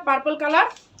হচ্ছে একটা পার্পল কালার।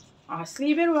 আর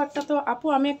স্লিভের ওয়ার্কটা তো আপু,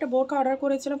 আমি একটা বোরকা অর্ডার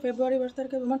করেছিলাম ফেব্রুয়ারি 22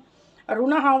 তারিখে,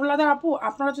 রুনা হাওলাদার আপু,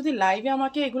 আপনারা যদি লাইভে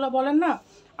আমাকে এগুলো বলেন না,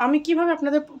 আমি কিভাবে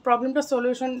আপনাদের প্রবলেমটা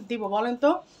সলিউশন দিব বলেন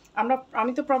তো?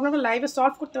 আমি তো প্রবলেমটা লাইভে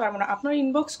সলভ করতে পারবো না, আপনারা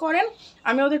ইনবক্স করেন,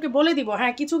 আমি ওদেরকে বলে দিব।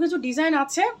 হ্যাঁ, কিছু কিছু ডিজাইন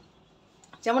আছে,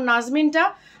 যেমন নাজমিনটা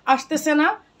আসতেছে না,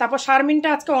 তারপর শারমিনটা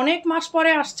আজকে অনেক মাস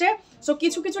পরে আসছে। সো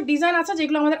কিছু কিছু ডিজাইন আছে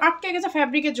যেগুলো আমাদের আটকে গেছে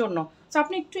ফ্যাব্রিকের জন্য। সো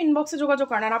আপনি একটু ইনবক্সে যোগাযোগ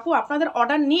করেন। আর আপু, আপনাদের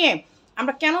অর্ডার নিয়ে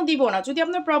আমরা কেন দিব না? যদি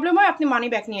আপনার প্রবলেম হয় আপনি মানি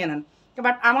ব্যাক নিয়ে নেন,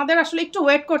 বাট আমাদের আসলে একটু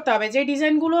ওয়েট করতে হবে। যে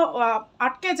ডিজাইনগুলো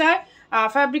আটকে যায়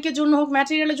ফ্যাব্রিকের জন্য হোক,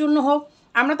 ম্যাটেরিয়ালের জন্য হোক,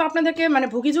 আমরা তো আপনাদেরকে মানে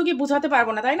ভুগি বুঝাতে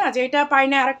পারবো না, তাই না? যে এটা পাই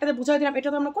না আরেকটাতে বুঝাই দিলাম, এটা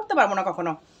তো আমরা করতে পারবো না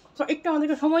কখনো। সো একটু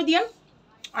আমাদেরকে সময় দিন,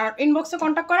 আর ইনবক্সে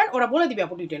কন্ট্যাক্ট করেন, ওরা বলে দিবে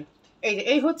আপু ডিটেল। এই যে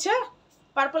এই হচ্ছে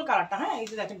পার্পল কালারটা। হ্যাঁ, এই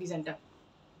যে দেখেন ডিজাইনটা,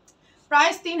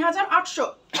 প্রাইস 3800।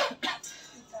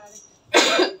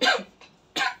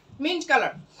 মিন্ট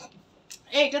কালার,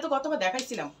 এইটা তো গতবার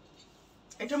দেখাইছিলাম,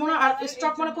 এটার মনে আর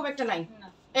স্টক মানে খুব একটা নাই,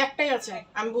 একটাই আছে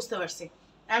আমি বুঝতে পারছি।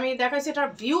 আমি দেখাইছি, এটার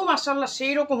ভিউ মাশাআল্লাহ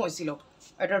সেই রকম হয়েছিল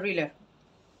এটা রিলের।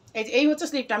 এই যে এই হচ্ছে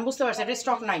স্লিপটা, আমি বুঝতে পারছি এটা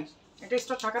স্টক নাই, এটা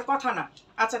স্টক থাকার কথা না।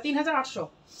 আচ্ছা, 3800।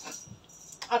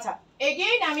 আচ্ছা,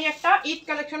 এগেইন আমি একটা ঈদ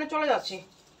কালেকশনে চলে যাচ্ছি।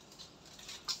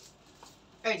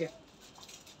 এই যে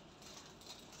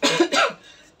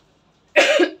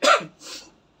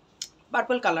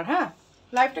পার্পল কালার। হ্যাঁ,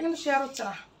 লাইভটা কিন্তু শেয়ার হচ্ছে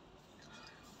না,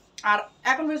 আর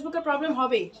এখন ফেসবুকে প্রবলেম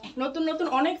হবেই। নতুন নতুন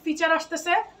অনেক ফিচার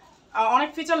আসতেছে, অনেক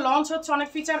ফিচার লঞ্চ হচ্ছে, অনেক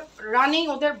ফিচার রানিং,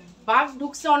 ওদের বাগ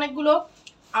ঢুকছে অনেকগুলো।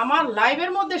 আমার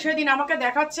লাইভের মধ্যে সেদিন আমাকে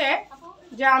দেখাচ্ছে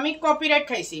যে আমি কপিরাইট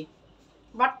খাইছি,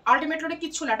 বাট আলটিমেটলি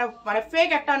কিচ্ছু না, এটা মানে ফেক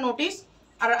একটা নোটিশ।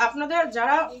 আর আপনাদের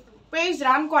যারা পেজ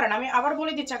রান করেন, আমি আবার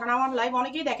বলে দিচ্ছি, কারণ আমার লাইভ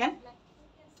অনেকেই দেখেন,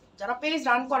 যারা পেজ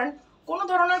রান করেন কোনো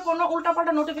ধরনের কোনো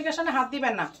উল্টাপাল্টা নোটিফিকেশনে হাত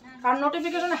দিবেন না, কারণ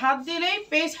নোটিফিকেশনে হাত দিলেই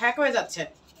পেজ হ্যাক হয়ে যাচ্ছে।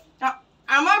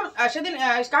 আমার সেদিন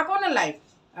কাকনের লাইভ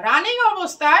রানিং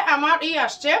অবস্থায় আমার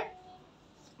আসছে,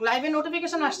 লাইভে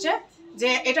নোটিফিকেশন আসছে যে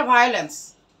এটা ভায়োলেন্স,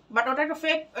 বাট ওটা একটা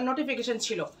ফেক নোটিফিকেশন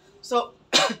ছিল। সো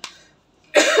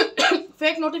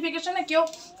ফেক নোটিফিকেশনে কেউ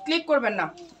ক্লিক করবেন না,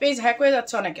 পেজ হ্যাক হয়ে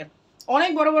যাচ্ছে অনেকের।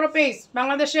 অনেক বড় বড় পেজ,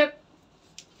 বাংলাদেশের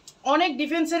অনেক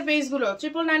ডিফেন্সের পেজগুলো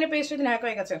 999 পেজ সেদিন হ্যাক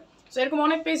হয়ে গেছে। সো এরকম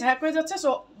অনেক পেজ হ্যাক হয়ে যাচ্ছে।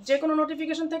 সো যে কোনো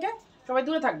নোটিফিকেশন থেকে সবাই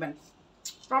দূরে থাকবেন,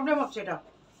 প্রবলেম হচ্ছে এটা।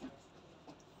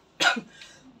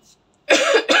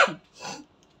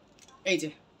 এই যে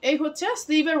এই হচ্ছে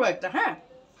স্লিভের ওয়ার্কটা, হ্যাঁ,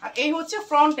 আর এই হচ্ছে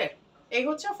ফ্রন্টের, এই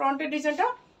হচ্ছে ফ্রন্টের ডিজাইনটা।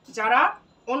 যারা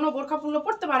অন্য বোরখাগুলো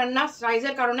পরতে পারেন না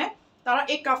সাইজের কারণে, তারা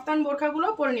এই কাফতান বোরখাগুলো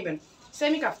পরে নেবেন,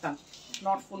 সেমি কাফতান,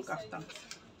 নট ফুল কাফতান।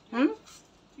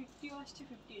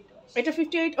 এটা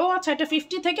 58, ও আচ্ছা, এটা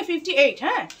 50 থেকে 58,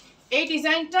 হ্যাঁ, এই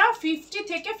ডিজাইনটা 50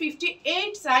 থেকে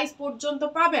 58 সাইজ পর্যন্ত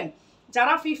পাবেন।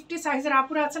 যারা 50 সাইজের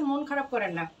আপুরা আছেন মন খারাপ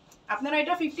করেন না, আপনারা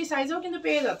এটা 50 সাইজেও কিন্তু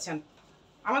পেয়ে যাচ্ছেন।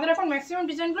 আমাদের এখন ম্যাক্সিমাম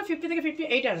ডিজাইনগুলো 50 থেকে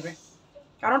 58 আসবে,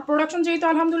 কারণ প্রোডাকশন যেহেতু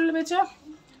আলহামদুলিল্লাহ বেঁচে।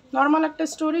 নর্মাল একটা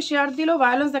স্টোরি শেয়ার দিলেও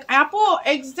ভায়োলেন্স দেখ আপু,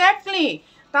 এক্স্যাক্টলি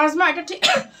তাজমা, এটা ঠিক।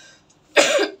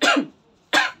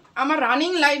 আমার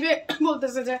রানিং লাইভে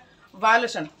বলতেছে যে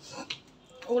ভায়োলেশন,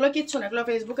 ওগুলো কিচ্ছু না, এগুলো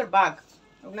ফেসবুকের বাগ,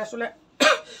 ওগুলো আসলে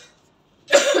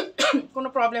কোনো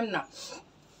প্রবলেম না।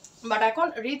 বাট এখন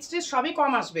রিচ সবই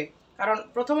কম আসবে, কারণ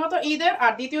প্রথমত ঈদের,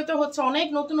 আর দ্বিতীয়ত হচ্ছে অনেক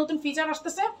নতুন নতুন ফিচার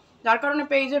আসতেছে, যার কারণে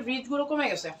পেজের রিচগুলো কমে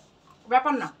গেছে।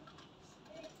 ব্যাপার না,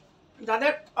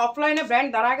 যাদের অফলাইনে ব্র্যান্ড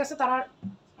দাঁড়া গেছে তারা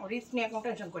রিচ নিয়ে কোনো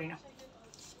টেনশন করি না,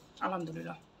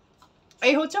 আলহামদুলিল্লাহ।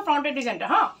 এই হচ্ছে ফ্রন্টের ডিজাইনটা,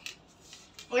 হ্যাঁ,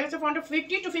 ওই হচ্ছে ফ্রন্টের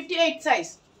 50 to 58 সাইজ।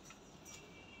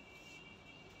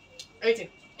 এই যে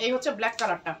এই হচ্ছে ব্ল্যাক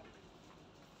কালারটা,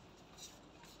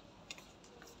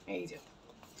 এই যে।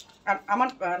 আর আমার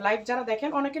লাইভ যারা দেখেন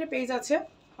অনেকেরই পেজ আছে,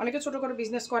 অনেকে ছোটো করে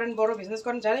বিজনেস করেন, বড় বিজনেস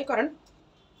করেন, যারাই করেন,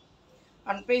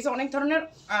 আর পেজে অনেক ধরনের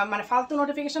মানে ফালতু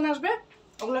নোটিফিকেশান আসবে,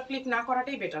 ওগুলো ক্লিক না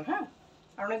করাটাই বেটার, হ্যাঁ,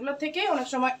 কারণ এগুলোর থেকে অনেক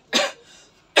সময়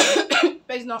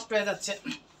পেজ নষ্ট হয়ে যাচ্ছে,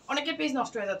 অনেকের পেজ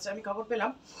নষ্ট হয়ে যাচ্ছে। আমি খবর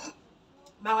পেলাম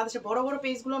বাংলাদেশে বড় বড়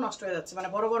পেজগুলো নষ্ট হয়ে যাচ্ছে, মানে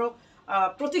বড় বড়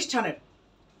প্রতিষ্ঠানের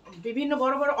বিভিন্ন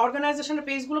বড় বড় অর্গানাইজেশনের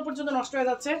পেজগুলো পর্যন্ত নষ্ট হয়ে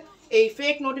যাচ্ছে এই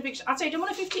ফেক নোটিফিকেশন। আচ্ছা, এটা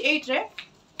মনে হয় 58 রে,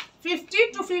 50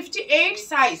 to 58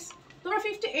 সাইজ। তোমরা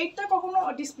 58টা কখনো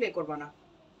ডিসপ্লে করবা না,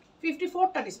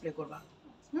 54টা ডিসপ্লে করবা।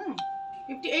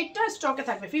 58টা স্টকে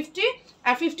থাকবে, 50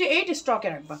 আর 58 স্টকে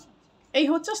রাখবা। এই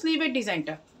হচ্ছে স্লিভের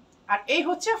ডিজাইনটা, আর এই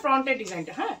হচ্ছে ফ্রন্টের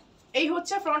ডিজাইনটা, হ্যাঁ, এই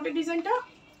হচ্ছে ফ্রন্টের ডিজাইনটা।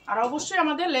 আর অবশ্যই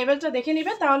আমাদের লেভেলটা দেখে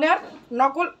নিবে, তাহলে আর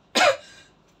নকল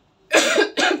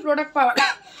প্রোডাক্ট পাওয়া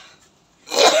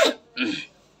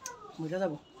বুঝে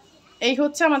যাবো। এই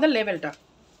হচ্ছে আমাদের লেভেলটা,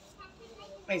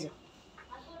 এই যে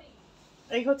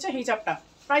এই হচ্ছে হিজাবটা।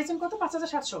 প্রাইসিং কত?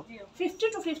 5700, 50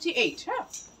 to 58, হ্যাঁ,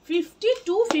 50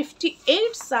 to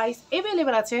 58 সাইজ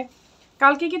অ্যাভেলেবেল আছে।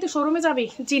 কালকে কি তুই শোরুমে যাবি?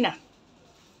 জি না।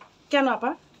 কেন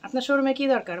আপা, আপনার শোরুমে কি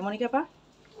দরকার? মনিকা আপা,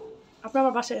 আপনি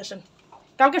আমার বাসায় আসেন,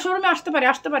 কালকে শোরুমে আসতে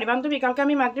পারি বান্ধবী, কালকে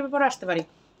আমি মাগরিবের পরে আসতে পারি,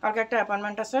 কালকে একটা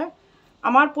অ্যাপয়েন্টমেন্ট আছে।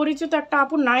 আমার পরিচিত একটা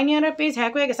আপু 9 ইয়ারের পেজ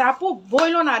হ্যাক হয়ে গেছে। আপু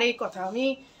বইলো না আর এই কথা, আমি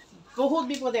বহুত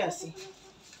বিপদে আছি,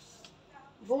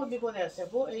 বহুত বিপদে আছে।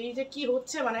 এই যে কি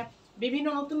হচ্ছে, মানে বিভিন্ন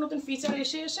নতুন নতুন ফিচার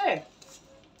এসে এসে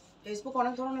ফেসবুক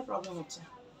অনেক ধরনের প্রবলেম হচ্ছে।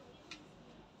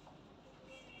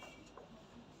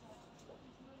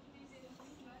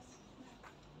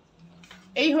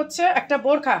 এই হচ্ছে একটা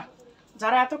বোরখা,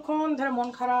 যারা এতক্ষণ ধরে মন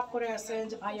খারাপ করে আছেন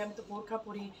যে ভাই আমি তো বোরখা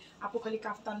পরি, আপু খালি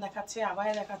কাফতান দেখাচ্ছে,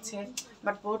 আবায়া দেখাচ্ছে,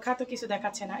 বাট বোরখা তো কিছু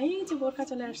দেখাচ্ছে না। এই যে বোরখা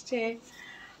চলে আসছে।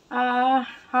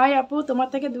 হাই আপু, তোমার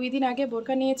থেকে 2 দিন আগে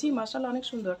বোরখা নিয়েছি, মাশাআল্লাহ অনেক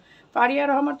সুন্দর। ফারিয়া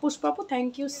রহমান পুষ্পা আপু,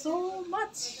 থ্যাংক ইউ সো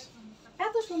মাচ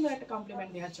এত সুন্দর একটা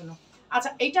কমপ্লিমেন্ট দেওয়ার জন্য। আচ্ছা,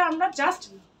 এটা আমরা জাস্ট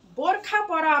বোরখা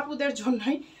পরা আপুদের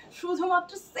জন্যই,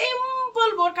 শুধুমাত্র সিম্পল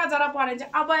বোরখা যারা পরেন, যে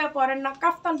আবায়া পরেন না,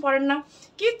 কাফতান পরেন না,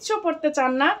 কিচ্ছু পরতে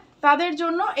চান না, তাদের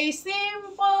জন্য এই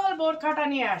সিম্পল বোরখাটা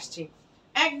নিয়ে আসছি।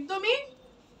 একদমই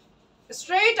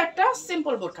স্ট্রেইট একটা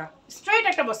সিম্পল বোরখা, স্ট্রেইট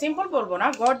একটা, সিম্পল বলবো না,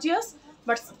 গর্জিয়াস,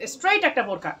 বাট স্ট্রেইট একটা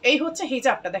বোরখা। এই হচ্ছে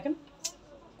হিজাবটা, দেখেন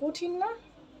কঠিন না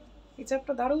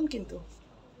হিজাবটা, দারুণ কিন্তু।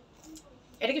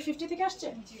 এটা কি 50 থেকে আসছে?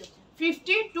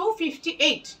 50 to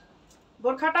 58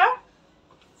 বোরখাটা।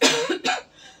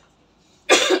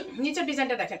 নিচের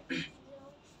ডিজাইনটা দেখেন,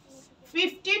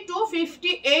 50 to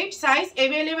 58 সাইজ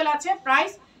অ্যাভেলেবেল আছে।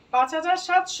 Price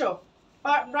 5700,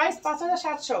 price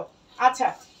 5700। আচ্ছা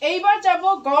এইবার যাব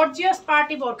গর্জিয়াস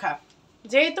পার্টি বোরখা।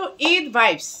 যেহেতু ঈদ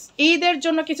ভাইবস, ঈদের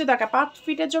জন্য কিছু দরকার। 5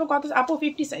 ফিটের জন্য কত আপু?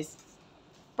 50 সাইজ।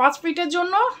 5 ফিটের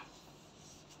জন্য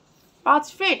 5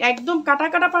 ফিট একদম কাটা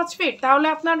কাটা 5 ফিট, তাহলে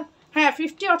আপনার হ্যাঁ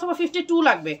 50 অথবা 52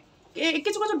 লাগবে।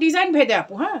 কিছু কিছু ডিজাইন ভেদে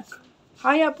আপু। হ্যাঁ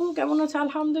হাই আপু, কেমন আছে?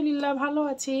 আলহামদুলিল্লাহ ভালো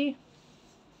আছি,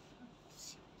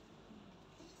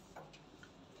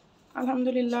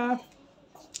 আলহামদুলিল্লাহ।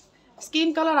 স্কিন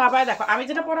কালার আবায় দেখো, আমি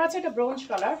যেটা পরা আছে এটা bronze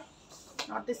colour,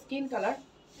 not the skin colour.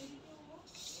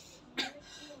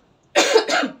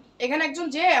 এখানে একজন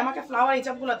যে আমাকে ফ্লাওয়ার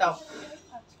হিজাবগুলো দাও,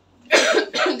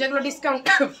 যেগুলো ডিসকাউন্ট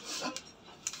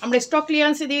আমরা স্টক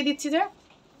ক্লিয়ারেন্সে দিয়ে দিচ্ছি। যে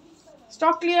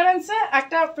স্টক ক্লিয়ারেন্সে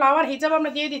একটা ফ্লাওয়ার হিজাব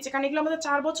আমরা দিয়ে দিচ্ছি, কারণ এগুলো আমাদের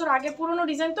 4 বছর আগে পুরনো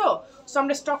ডিজাইন, তো সো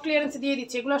আমরা স্টক ক্লিয়ারেন্সে দিয়ে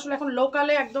দিচ্ছি। এগুলো আসলে এখন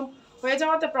লোকালে একদম হয়ে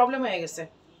যাওয়াতে প্রবলেম হয়ে গেছে,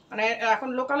 মানে এখন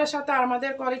লোকালের সাথে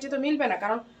আমাদের কোয়ালিটি তো মিলবে না।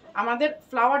 কারণ আমাদের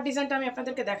ফ্লাওয়ার ডিজাইনটা আমি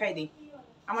আপনাদেরকে দেখাই দিই,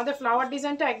 আমাদের ফ্লাওয়ার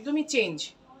ডিজাইনটা একদমই চেঞ্জ।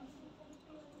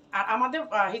 আর আমাদের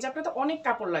হিজাবটাতে অনেক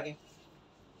কাপড় লাগে।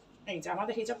 এই যে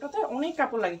আমাদের হিজাবটাতে অনেক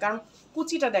কাপড় লাগে, কারণ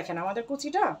কুচিটা দেখেন, আমাদের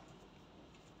কুচিটা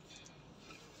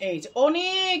এই যে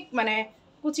অনেক মানে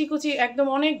কুচি কুচি একদম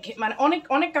অনেক মানে অনেক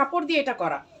অনেক কাপড় দিয়ে এটা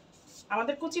করা।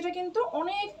 আমাদের কুচিটা কিন্তু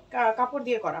অনেক কাপড়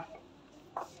দিয়ে করা।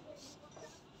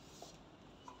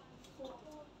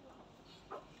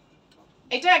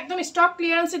 এটা একদম স্টক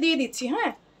ক্লিয়ারেন্সে দিয়ে দিচ্ছি।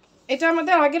 হ্যাঁ এটা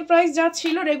আমাদের আগের প্রাইস যা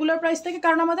ছিল রেগুলার প্রাইস থেকে,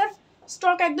 কারণ আমাদের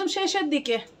স্টক একদম শেষের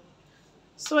দিকে।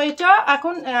 সো এটা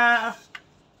এখন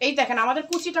এই দেখেন আমাদের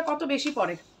কুচিটা কত বেশি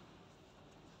পড়ে।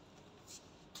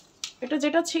 এটা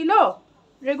যেটা ছিল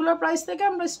রেগুলার প্রাইস থেকে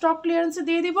আমরা স্টক ক্লিয়ারেন্সে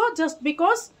দিয়ে দিব, জাস্ট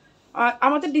বিকজ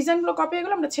আমাদের ডিজাইনগুলো কপি হয়ে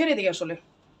গেলে আমরা ছেড়ে দিই। আসলে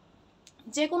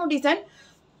যে কোনো ডিজাইন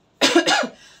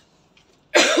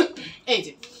এই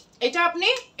যে এটা আপনি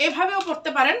এভাবেও পড়তে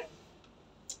পারেন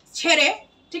ছেড়ে,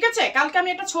 ঠিক আছে? কালকে আমি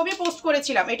একটা ছবি পোস্ট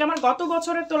করেছিলাম, এটা আমার গত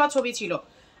বছরের তোলা ছবি ছিল,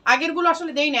 আগেরগুলো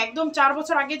আসলে দেই না। একদম 4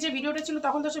 বছর আগে যে ভিডিওটা ছিল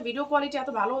তখন তো আসলে ভিডিও কোয়ালিটি এত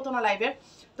ভালো হতো না লাইভের,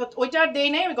 তো ওইটা আর দেই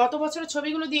নাই। আমি গত বছরের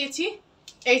ছবিগুলো দিয়েছি।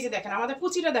 এই যে দেখেন আমাদের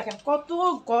কুচিটা দেখেন কত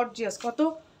গর্জিয়াস, কত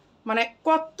মানে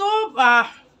কত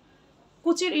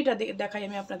কুচির এটা দেখাই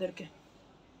আমি আপনাদেরকে।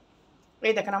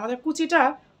 এই দেখেন আমাদের কুচিটা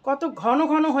কত ঘন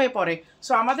ঘন হয়ে পড়ে।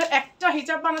 সো আমাদের একটা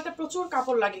হিজাব বানাতে প্রচুর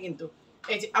কাপড় লাগে কিন্তু।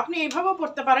 এই যে আপনি এইভাবেও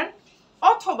পড়তে পারেন,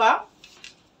 অথবা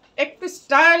একটু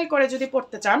স্টাইল করে যদি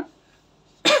পড়তে চান,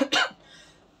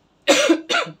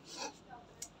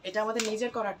 এটা আমাদের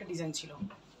নিজের করা একটা ডিজাইন ছিল।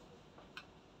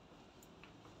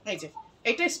 এই যে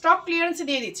এটা স্টক ক্লিয়ারেন্সে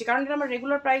দিয়ে দিচ্ছি, কারণ এটা আমরা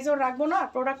রেগুলার প্রাইসেও রাখবো না,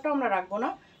 প্রোডাক্টটাও আমরা রাখবো না,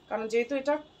 কারণ যেহেতু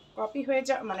এটা কপি হয়ে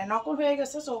মানে নকল হয়ে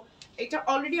গেছে। সো এটা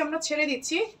অলরেডি আমরা ছেড়ে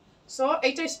দিচ্ছি। সো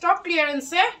এইটা স্টক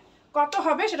ক্লিয়ারেন্সে কত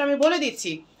হবে সেটা আমি বলে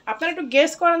দিচ্ছি, আপনারা একটু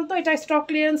গেস করেন তো এটা স্টক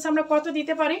ক্লিয়ারেন্সে আমরা কত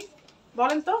দিতে পারি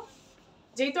বলেন তো।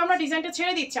 যেহেতু আমরা ডিজাইনটা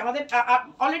ছেড়ে দিচ্ছি, আমাদের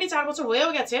অলরেডি 4 বছর হয়েও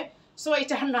গেছে, সো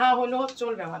এটা না হলেও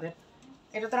চলবে আমাদের,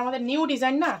 এটা তো আমাদের নিউ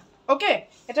ডিজাইন না। ওকে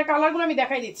এটা কালারগুলো আমি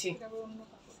দেখাই দিচ্ছি।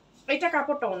 এইটা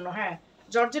কাপড়টা অন্য, হ্যাঁ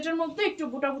জর্জেটের মধ্যে একটু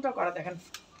বুটা বুটা করা, দেখেন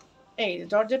এই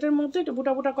জর্জেটের মধ্যে একটু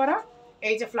বুটা বুটা করা,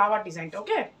 এই যে ফ্লাওয়ার ডিজাইনটা।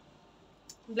 ওকে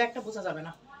ব্ল্যাকটা বোঝা যাবে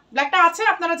না, ব্ল্যাকটা আছে,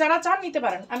 আপনারা যারা চান নিতে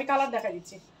পারেন। আমি কালার দেখাই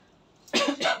দিচ্ছি।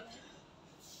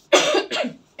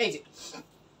 এই যে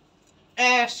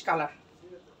অ্যাশ কালার,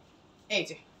 এই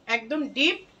যে একদম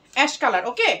ডিপ অ্যাশ কালার।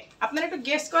 ওকে আপনারা একটু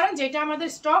গেস করেন যে এটা আমাদের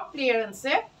স্টক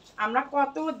ক্লিয়ারেন্সে আমরা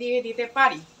কত দিয়ে দিতে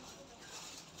পারি।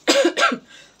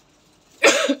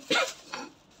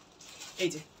 এই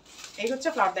যে এই হচ্ছে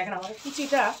ফ্লাওয়ার, দেখেন আমাদের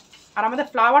কুচিটা আর আমাদের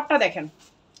ফ্লাওয়ারটা দেখেন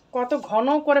কত ঘন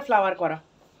করে ফ্লাওয়ার করা,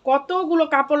 কতগুলো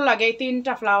কাপড় লাগে এই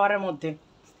 3টা ফ্লাওয়ারের মধ্যে।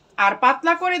 আর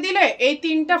পাতলা করে দিলে এই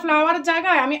 3টা ফ্লাওয়ারের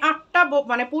জায়গায় আমি 8টা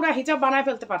মানে পুরা হিজাব বানায়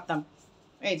ফেলতে পারতাম।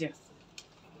 এই যে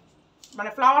মানে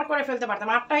ফ্লাওয়ার করে ফেলতে পারতাম,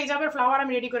 8টা হিজাবের ফ্লাওয়ার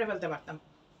আমি রেডি করে ফেলতে পারতাম।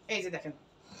 এই যে দেখেন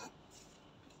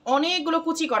অনেকগুলো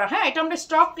কুচি করা। হ্যাঁ এটা আমরা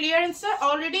স্টক ক্লিয়ারেন্সে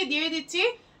অলরেডি দিয়ে দিচ্ছি,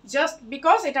 জাস্ট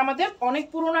বিকজ এটা আমাদের অনেক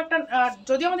পুরনো একটা,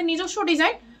 যদিও আমাদের নিজস্ব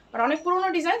ডিজাইন আর অনেক পুরনো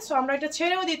ডিজাইন, সো আমরা এটা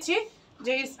ছেড়েও দিচ্ছি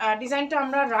যে ডিজাইনটা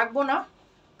আমরা রাখবো না,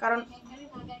 কারণ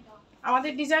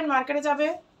আমাদের ডিজাইন মার্কেটে যাবে,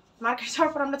 মার্কেটে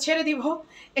যাওয়ার পর আমরা ছেড়ে দিব,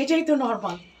 এটাই তো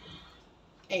নর্মাল।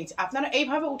 এই যে আপনারা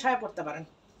এইভাবে উঠায় পড়তে পারেন,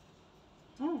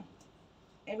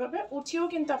 এইভাবে উঠিয়েও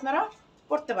কিন্তু আপনারা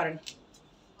পড়তে পারেন।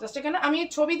 জাস্ট এখানে আমি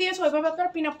ছবি দিয়েছি, ওইভাবে আপনারা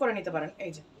পিন আপ করে নিতে পারেন।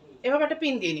 এই যে এভাবে একটা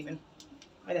পিন দিয়ে নেবেন।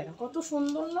 এই দেখেন কত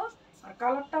সুন্দর না, আর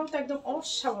কালারটাও তো একদম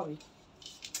অস্বাভাবিক,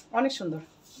 অনেক সুন্দর।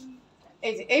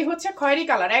 এই যে এই হচ্ছে খয়েরি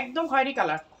কালার, একদম খয়েরি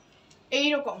কালার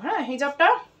এইরকম। হ্যাঁ হিজাবটা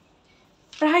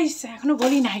প্রাইস এখনো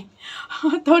বলি নাই,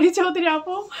 তরি চৌধুরী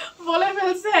আপু বলে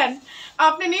ফেলছেন।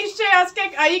 আপনি নিশ্চয়ই আজকে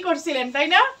করছিলেন তাই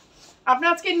না? আপনি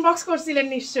আজকে ইনবক্স করছিলেন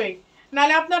নিশ্চয়ই,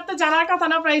 নাহলে আপনার তো জানার কথা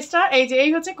না প্রাইসটা। এই যে এই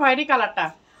হচ্ছে খয়েরি কালারটা।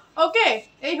 ওকে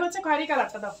এই হচ্ছে খয়েরি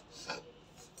কালারটা। দাও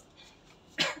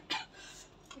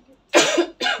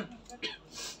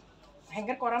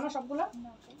হ্যাঙ্গার করা না সবগুলো?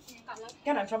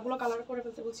 কেন সবগুলো কালার করে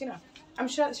ফেলতে বলছি না? আমি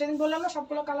সেদিন বললাম না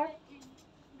সবগুলো কালার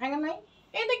হ্যাঙ্গার নাই।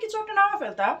 এইটা কিছু একটা নামা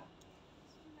ফেলতা।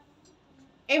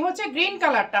 এই হচ্ছে গ্রিন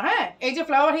কালারটা, হ্যাঁ এই যে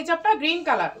ফ্লাওয়ার হিজাবটা গ্রিন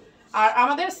কালার। আর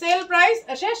আমাদের সেল প্রাইস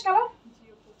শেষ, কালার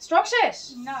স্টক শেষ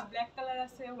না, ব্ল্যাক কালার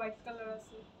আছে, হোয়াইট কালার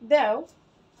আছে। দাও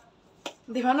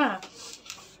দিবা না?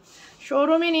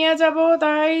 শোরুমে নিয়ে যাব,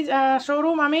 তাই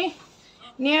শোরুম আমি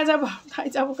নিয়ে যাব, তাই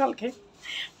যাব কালকে।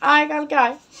 আয় কালকে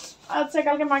আয়। আচ্ছা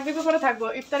কালকে মাগরিবের পরে থাকবো,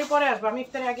 ইফতারি পরে আসবো। আমি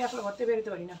ইফতারি আগে আসলে ঘর থেকে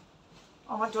বেরোতে পারি না,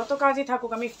 আমার যত কাজই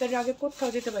থাকুক আমি ইফতারির আগে কোথাও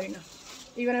যেতে পারি না।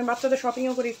 ইভেন আমি বাচ্চাদের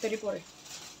শপিংও করি ইফতারি পরে।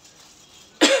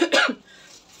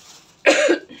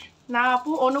 না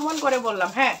আপু অনুমান করে বললাম,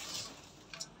 হ্যাঁ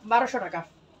 1200 টাকা।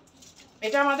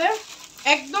 এটা আমাদের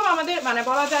একদম আমাদের মানে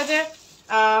বলা যায় যে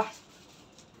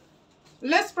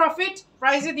লেস প্রফিট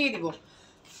প্রাইসে দিয়ে দিব,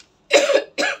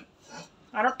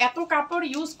 কারণ এত কাপড়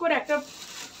ইউজ করে একটা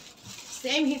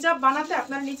সেম হিজাব বানাতে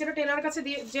আপনার নিচের টেলার কাছে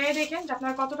দিয়ে যেয়ে দেখেন যে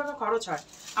আপনার কত টাকা খরচ হয়।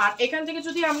 আর এখান থেকে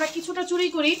যদি আমরা কিছুটা চুরি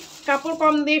করি, কাপড়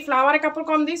কম দিই, ফ্লাওয়ারে কাপড়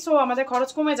কম দিই, সো আমাদের খরচ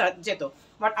কমে যেত।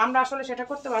 বাট আমরা আসলে সেটা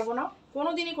করতে পারবো না, কোনো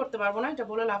দিনই করতে পারবো না, এটা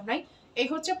বলে লাভ নাই। এই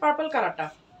হচ্ছে পার্পল কালারটা,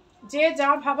 যে যা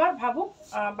ভাবার ভাবুক,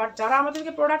 বাট যারা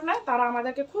আমাদেরকে প্রোডাক্ট নেয় তারা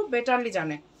আমাদেরকে খুব বেটারলি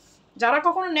জানে। যারা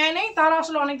কখনো নেয় নেই তারা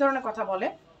আসলে অনেক ধরনের কথা বলে,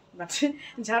 বাট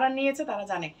যারা নিয়েছে তারা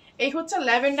জানে। এই হচ্ছে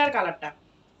ল্যাভেন্ডার কালারটা,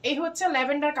 এই হচ্ছে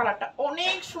ল্যাভেন্ডার কালারটা,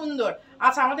 অনেক সুন্দর।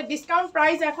 আচ্ছা আমাদের ডিসকাউন্ট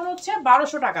প্রাইস এখন হচ্ছে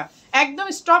 1200 টাকা, একদম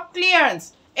স্টক ক্লিয়ারেন্স।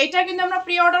 এইটা কিন্তু আমরা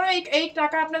প্রি অর্ডারে এই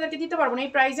টাকা আপনাদেরকে দিতে পারবো না,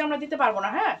 এই প্রাইসে আমরা দিতে পারবো না।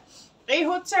 হ্যাঁ এই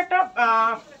হচ্ছে একটা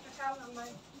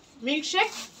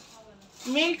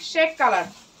মিল্কশেক কালার,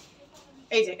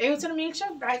 এই যে এই হচ্ছে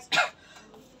মিল্কশেক প্রাইস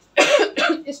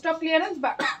স্টক ক্লিয়ারেন্স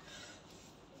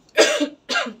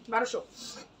 1200।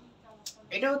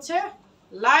 এটা হচ্ছে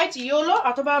লাইট ইয়েলো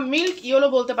অথবা মিল্ক ইয়েলো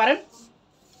বলতে পারেন,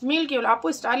 মিল্ক ইয়েলো। আপু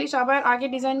স্টাইলিশ আবার আগে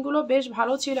ডিজাইনগুলো বেশ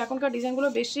ভালো ছিল, এখনকার ডিজাইনগুলো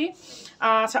বেশি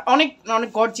আচ্ছা অনেক অনেক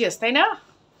গর্জিয়াস তাই না?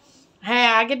 হ্যাঁ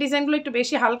আগের ডিজাইনগুলো একটু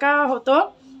বেশি হালকা হতো।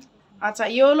 আচ্ছা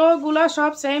ইয়েলোগুলো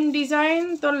সব সেম ডিজাইন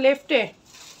তো লেফটে?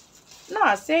 না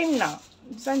সেম না,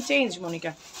 ডিজাইন চেঞ্জ।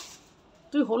 মনিকা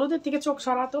তুই হলুদের থেকে চোখ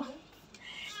সরাতো।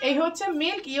 এই হচ্ছে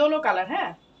মিল্ক ইয়েলো কালার,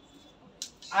 হ্যাঁ।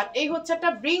 আর এই হচ্ছে একটা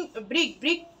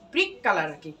ব্রিক কালার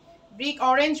আর কি, ব্রিক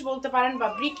অরেঞ্জ বলতে পারেন বা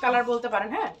ব্রিক কালার বলতে পারেন।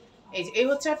 হ্যাঁ এই যে এই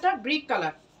হচ্ছে একটা ব্রিক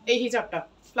কালার, এই হিজাবটা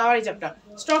ফ্লাওয়ার হিজাবটা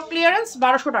স্টক ক্লিয়ারেন্স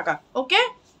 1200 টাকা। ওকে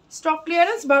স্টক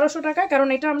ক্লিয়ারেন্স 1200 টাকা, কারণ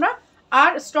এটা আমরা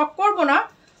আর স্টক করব না।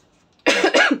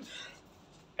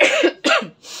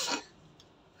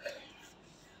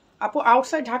 আপু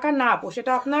আউটসাইড ঢাকা না আপু,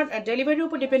 সেটা আপনার ডেলিভারির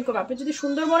উপর ডিপেন্ড করবে। আপনি যদি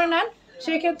সুন্দরবনে নেন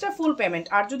সেই ক্ষেত্রে ফুল পেমেন্ট,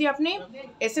 আর যদি আপনি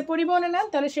এসে পরিবহনে নেন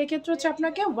তাহলে সেই ক্ষেত্রে হচ্ছে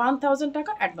আপনাকে 1000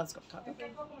 টাকা অ্যাডভান্স করতে হবে।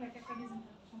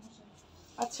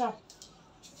 আচ্ছা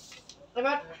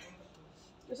এবার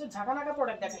ঝাঁকা নাকা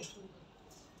প্রোডাক্ট দেখাই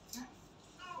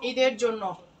ঈদের জন্য।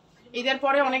 ঈদের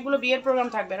পরে অনেকগুলো বিয়ের প্রোগ্রাম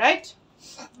থাকবে, রাইট?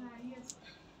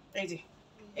 এই যে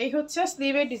এই হচ্ছে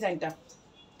স্লিভের ডিজাইনটা,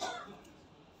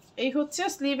 এই হচ্ছে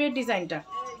স্লিভের ডিজাইনটা।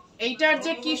 এইটার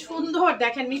যে কি সুন্দর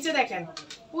দেখেন, নিচে দেখেন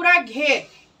পুরা ঘের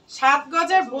 7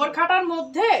 গজের বোরখাটার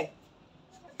মধ্যে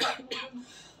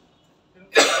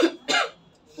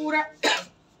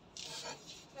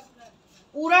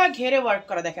পুরা ঘেরে ওয়ার্ক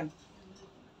করা। দেখেন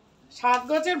 7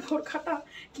 গজের বোরখাটা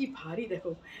কি ভারী,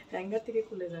 দেখো হ্যাঙ্গার থেকে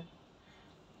খুলে যায়।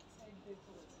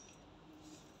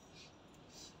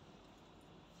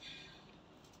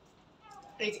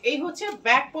 এই হচ্ছে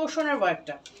ব্যাক পোর্শনের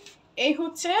ওয়ার্কটা, এই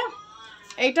হচ্ছে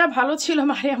এইটা ভালো ছিল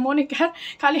মারিয়া মনিকার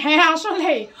খালি। হ্যাঁ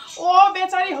আসলে ও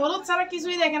বেচারি হলুদ ছাড়া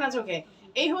কিছুই দেখে না চোখে।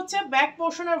 এই হচ্ছে ব্যাক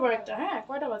পোর্শনের ওয়ার্কটা। হ্যাঁ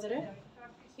কয়টা বাজে রে?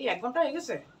 এই 1 ঘন্টা হয়ে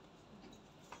গেছে।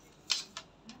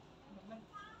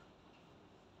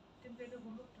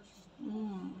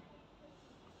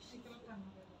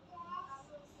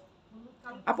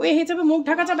 আপু এই হিসাবে মুখ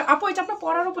ঢাকা যাবে? আপু এটা আপনার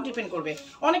পরার উপর ডিপেন্ড করবে।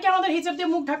 অনেকে আমাদের হিসাব দিয়ে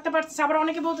মুখ ঢাকতে পারছে, আবার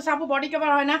অনেকে বলতেছে আপু বডি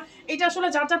কভার হয় না। এটা আসলে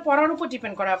যার যার পরার উপর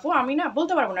ডিপেন্ড করে আপু, আমি না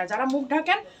বলতে পারবো না। যারা মুখ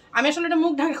ঢাকেন, আমি আসলে এটা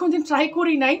মুখ ঢাকা কোনদিন ট্রাই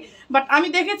করি নাই, বাট আমি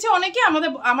দেখেছি অনেকে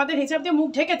আমাদের হিসাব দিয়ে মুখ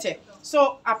ঢেকেছে। সো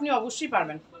আপনি অবশ্যই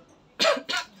পারবেন।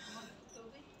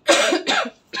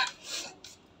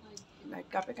 লাইট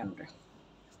কাপে কেন রে?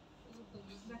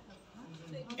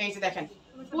 এই যে দেখেন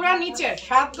পুরা নিচের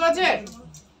 7 গজের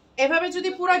এভাবে যদি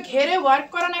পুরো ঘেরে ওয়ার্ক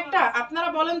করেন একটা, আপনারা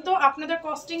বলেন তো আপনাদের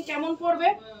কস্টিং কেমন পড়বে?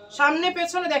 সামনে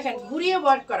পেছনে দেখেন ঘুরিয়ে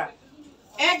ওয়ার্ক করা,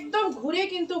 একদম ঘুরিয়ে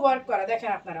কিন্তু ওয়ার্ক করা।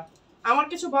 দেখেন আপনারা, আমার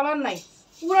কিছু বলার নাই।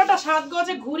 পুরোটা 7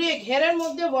 গজে ঘুরিয়ে ঘেরের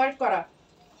মধ্যে ওয়ার্ক করা,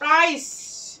 প্রাইস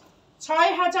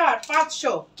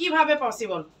 6500। কিভাবে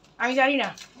পসিবল আমি জানি না,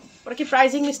 ওরা কি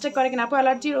প্রাইসিং মিস্টেক করে কিনা। আপু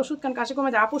অ্যালার্জির ওষুধ খান, কাশি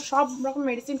কমে যায়? আপু সব রকম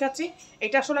মেডিসিন খাচ্ছি,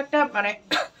 এটা আসলে একটা মানে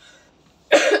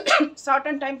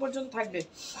সার্টেন টাইম পর্যন্ত থাকবে।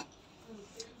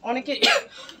 অনেকে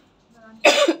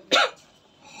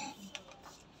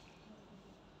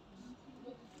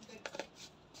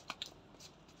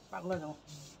পাগলা যাও।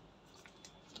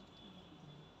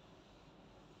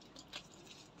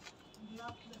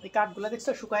 এই কাঠগুলো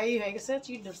দেখছো শুকাই হয়ে গেছে,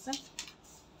 চিট ধরছে।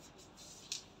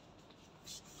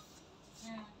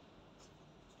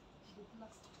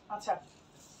 আচ্ছা,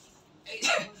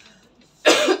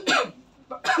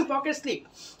 পকেট স্লিপ,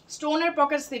 স্টোনের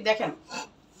পকেট স্লিপ দেখেন।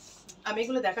 আমি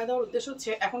এগুলো দেখা দেওয়ার উদ্দেশ্য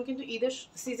হচ্ছে এখন কিন্তু ঈদের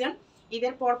সিজন,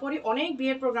 ঈদের পরপরই অনেক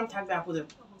বিয়ের প্রোগ্রাম থাকবে আপুদের।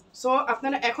 সো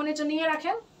আপনারা এখন এটা নিয়ে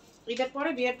রাখেন, ঈদের পরে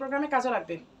বিয়ের প্রোগ্রামে কাজে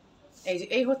লাগবে। এই যে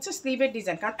এই হচ্ছে স্লিভের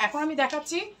ডিজাইন, কারণ এখন আমি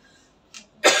দেখাচ্ছি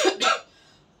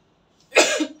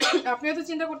আপনি হয়তো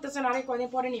চিন্তা করতেছেন আরে কদিন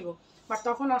পরে নিব, বাট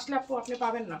তখন আসলে আপনি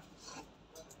পাবেন না।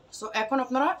 সো এখন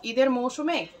আপনারা ঈদের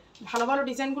মৌসুমে ভালো ভালো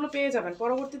ডিজাইনগুলো পেয়ে যাবেন,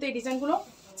 পরবর্তীতে এই ডিজাইনগুলো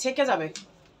ছেকে যাবে।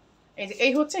 এই যে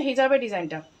এই হচ্ছে হিজাবের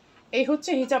ডিজাইনটা, এই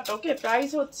হচ্ছে হিজাবটা। ওকে,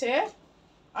 প্রাইস হচ্ছে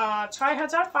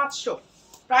 6500,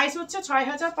 প্রাইস হচ্ছে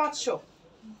 6500।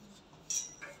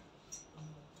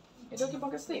 এটা কি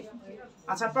পকেট স্লিপ?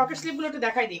 আচ্ছা, পকেট স্লিপগুলো একটু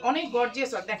দেখাই দিই, অনেক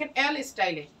গর্জিয়াস ওয়ার্ক দেখেন, এল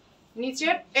স্টাইলে,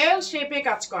 নিচের এল শেপে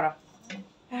কাজ করা,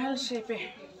 এল শেপে।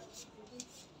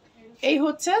 এই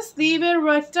হচ্ছে স্লিভের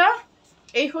ওয়ার্কটা,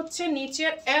 এই হচ্ছে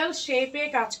নিচের এল শেপে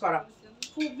কাজ করা,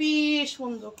 খুবই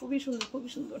সুন্দর, খুবই সুন্দর, খুবই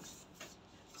সুন্দর।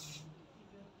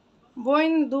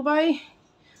 বোন দুবাই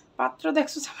পাত্র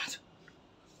দেখছো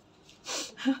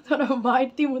তোরা বাইর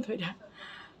দিমু ধইরা।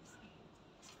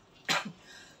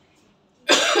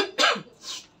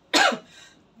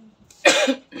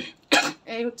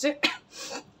 এই হচ্ছে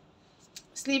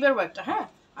স্লিভের ওয়ার্কটা, হ্যাঁ।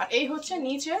 আর এই হচ্ছে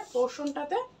নিচের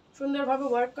পোর্শনটাতে সুন্দরভাবে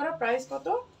ওয়ার্ক করা। প্রাইস কত?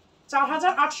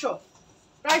 4800,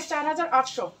 প্রাইস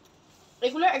 4800।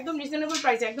 এগুলো একদম রিজনেবল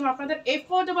প্রাইস, একদম আপনাদের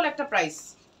এফোর্ডেবল একটা প্রাইস।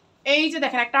 এই যে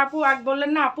দেখেন, একটা আপু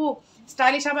বললেন না আপু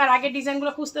স্টাইলিশ আবার আগের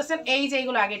ডিজাইনগুলো খুঁজতেছেন, এই যে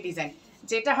এইগুলো আগের ডিজাইন,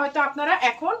 যেটা হয়তো আপনারা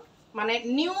এখন মানে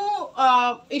নিউ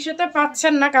ইস্যুতে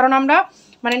পাচ্ছেন না, কারণ আমরা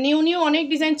মানে নিউ অনেক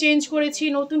ডিজাইন চেঞ্জ করেছি,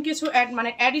 নতুন কিছু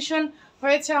মানে অ্যাডিশন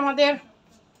হয়েছে আমাদের।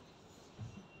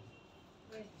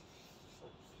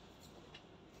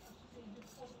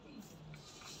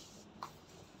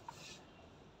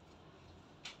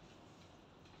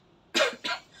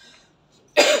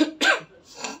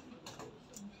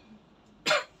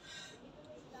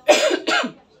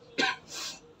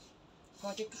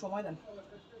 আমাকে একটু সময় দেন,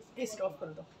 এসিটা অফ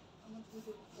করে দাও।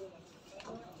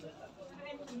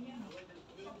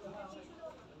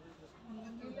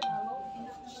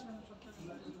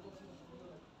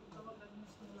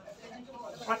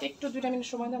 আমাকে একটু 2 মিনিট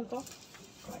সময় দেন তো।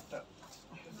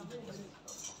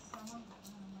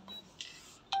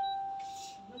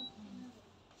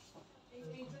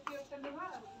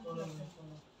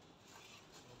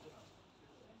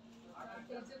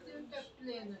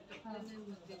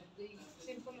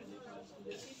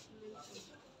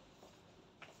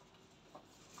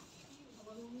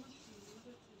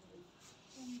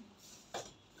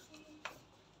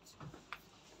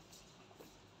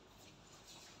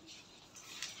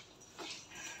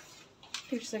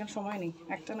 সেকেন্ড সময় নেই,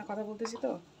 একটা না কথা বলতেছি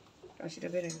তো সেটা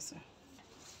বেড়ে গেছে।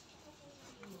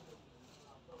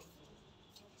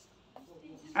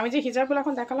 আমি যে হিজাবগুলো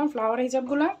এখন দেখালাম, ফ্লাওয়ার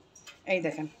হিজাবগুলো, এই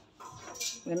দেখেন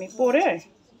আমি পরে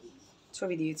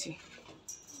ছবি দিয়েছি,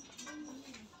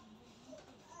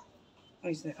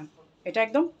 ওই দেখেন এটা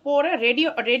একদম পরে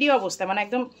রেডি অবস্থা, মানে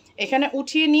একদম এখানে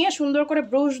উঠিয়ে নিয়ে সুন্দর করে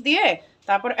ব্রুশ দিয়ে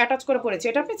তারপর অ্যাটাচ করে পরেছি।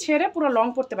 এটা আপনি ছেড়ে পুরো লং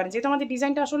পরতে পারেন, যেহেতু আমাদের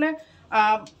ডিজাইনটা আসলে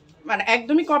মানে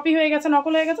একদমই কপি হয়ে গেছে,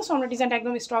 নকল হয়ে গেছে, সো আমরা ডিজাইনটা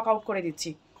একদম স্টক আউট করে দিচ্ছি।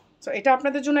 সো এটা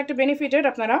আপনাদের জন্য একটা বেনিফিটেড,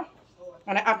 আপনারা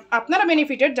মানে আপনারা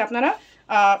বেনিফিটেড যে আপনারা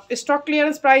স্টক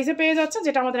ক্লিয়ারেন্স প্রাইসে পেয়ে যাচ্ছে,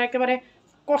 যেটা আমাদের একেবারে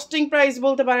কস্টিং প্রাইস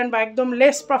বলতে পারেন বা একদম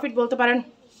লেস প্রফিট বলতে পারেন।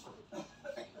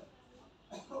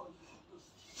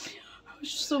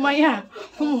 সুমাইয়া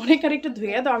মনে করে একটু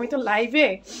ধুয়ে দাও, আমি তো লাইভে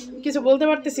কিছু বলতে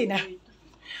পারতেছি না,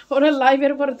 ওরা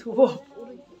লাইভের পরে ধুবো।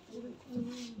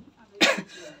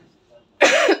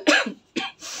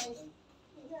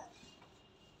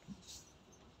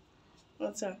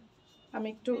 আচ্ছা আমি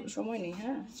একটু সময় নেই,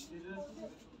 হ্যাঁ।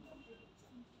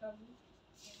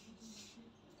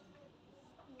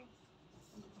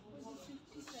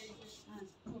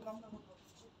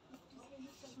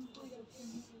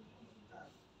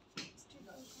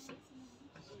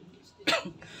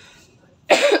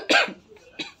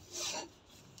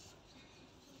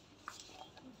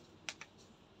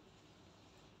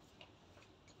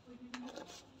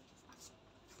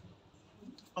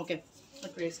 ওকে,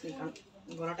 একটু রেস্ট নিই কারণ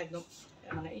গলাটা একদম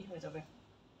মানে এই হয়ে যাবে।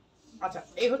 আচ্ছা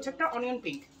এই হচ্ছে একটা অনিয়ন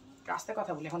পিঙ্ক, রাস্তায়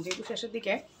কথা বলি এখন যেহেতু শেষের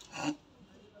দিকে।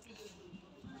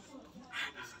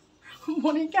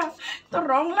 মনিকা তোর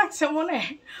রং লাগছে মনে,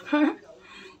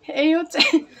 এই হচ্ছে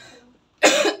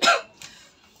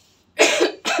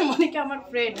নাকি আমার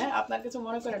ফ্রেন্ড, হ্যাঁ আপনার কিছু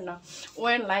মনে করেন না, ও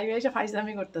এর লাইভে এসে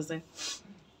ফাইজলামি করতেছে।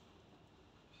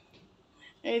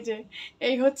 এই যে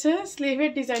এই হচ্ছে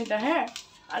স্লিভের ডিজাইনটা, হ্যাঁ,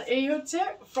 আর এই হচ্ছে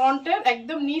ফ্রন্টের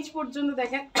একদম নিচ পর্যন্ত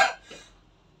দেখেন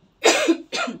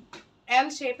এল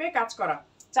শেপে কাজ করা,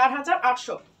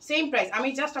 4800 সেম প্রাইস। আমি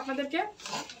জাস্ট আপনাদেরকে,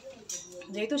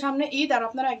 যেহেতু সামনে ঈদ আর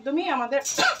আপনারা একদমই আমাদের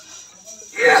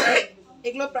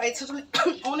এগুলো প্রাইস আসলে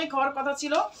অনেক হওয়ার কথা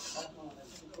ছিল,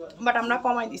 বাট আমরা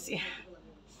কমাই দিছি।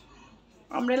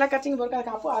 আমব্রেলা কাটিং বোরকা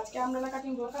কাপু, আজকে আমব্রেলা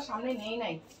কাটিং বোরকা সামনে নেই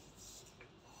নাই,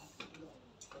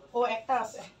 ও একটা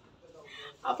আছে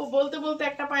আপু, বলতে বলতে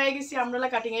একটা পেয়ে গেছি আমব্রেলা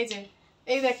কাটিং। এই যে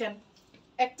এই দেখেন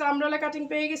একটা আমব্রেলা কাটিং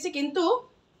পেয়ে গেছি, কিন্তু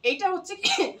এইটা হচ্ছে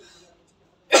কি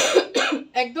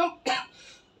একদম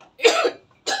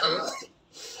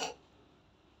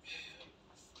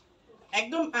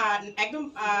একদম একদম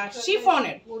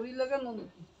শিফনের, পরি লাগানো,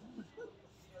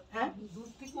 হ্যাঁ দূর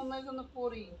থেকে মনে হয় যেন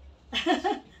পরি।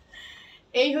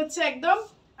 এই হচ্ছে একদম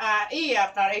এই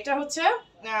আপনার এটা হচ্ছে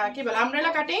কি বলে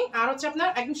আমব্রেলা কাটিং, আর হচ্ছে আপনার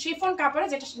একদম শিফন কাপড়ে,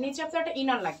 যেটা নিচে আপনার একটা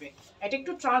ইনার লাগবে। এটা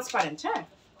একটু ট্রান্সপারেন্ট, হ্যাঁ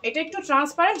এটা একটু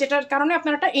ট্রান্সপারেন্ট, যেটার কারণে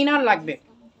আপনার একটা ইনার লাগবে।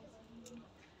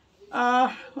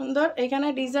 সুন্দর এখানে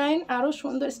ডিজাইন, আরও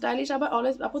সুন্দর স্টাইলিশ। আবার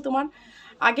অলওয়েজ আপু তোমার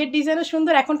আগের ডিজাইনও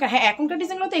সুন্দর, এখনকার, হ্যাঁ এখনকার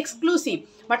ডিজাইনগুলো তো এক্সক্লুসিভ,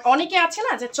 বাট অনেকে আছে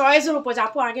না যে চয়েসের উপর, যে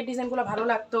আপু আগের ডিজাইনগুলো ভালো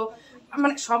লাগতো,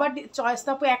 মানে সবার চয়েস তো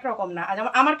আপু একরকম না।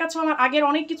 আমার কাছেও আমার আগের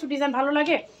অনেক কিছু ডিজাইন ভালো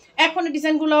লাগে, এখনের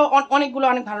ডিজাইনগুলো অনেকগুলো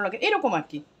অনেক ভালো লাগে, এরকম আর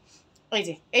কি। এই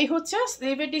যে এই হচ্ছে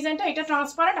স্লিভের ডিজাইনটা, এটা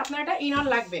ট্রান্সপারেন্ট, আপনার এটা ইনার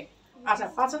লাগবে। আচ্ছা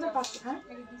 5500, হ্যাঁ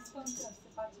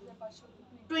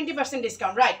 20%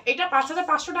 ডিসকাউন্ট, রাইট, এটা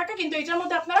 5500 টাকা, কিন্তু এটার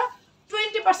মধ্যে আপনারা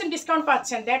 20% ডিসকাউন্ট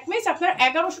পাচ্ছেন। দ্যাট মিনস আপনারা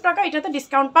 1100 টাকা এটাতে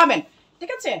ডিসকাউন্ট পাবেন,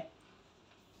 ঠিক আছে।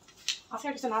 আচ্ছা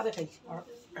কিছু না দেখাই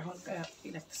এখন কি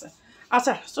লাগতেছে।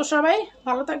 আচ্ছা তো সবাই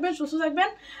ভালো থাকবেন, সুস্থ থাকবেন,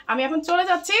 আমি এখন চলে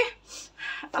যাচ্ছি,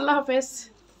 আল্লাহ হাফেজ।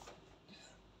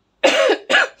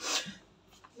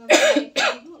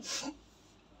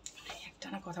 একটা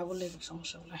না কথা বললে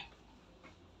সমস্যা বলে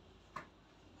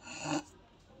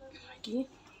কি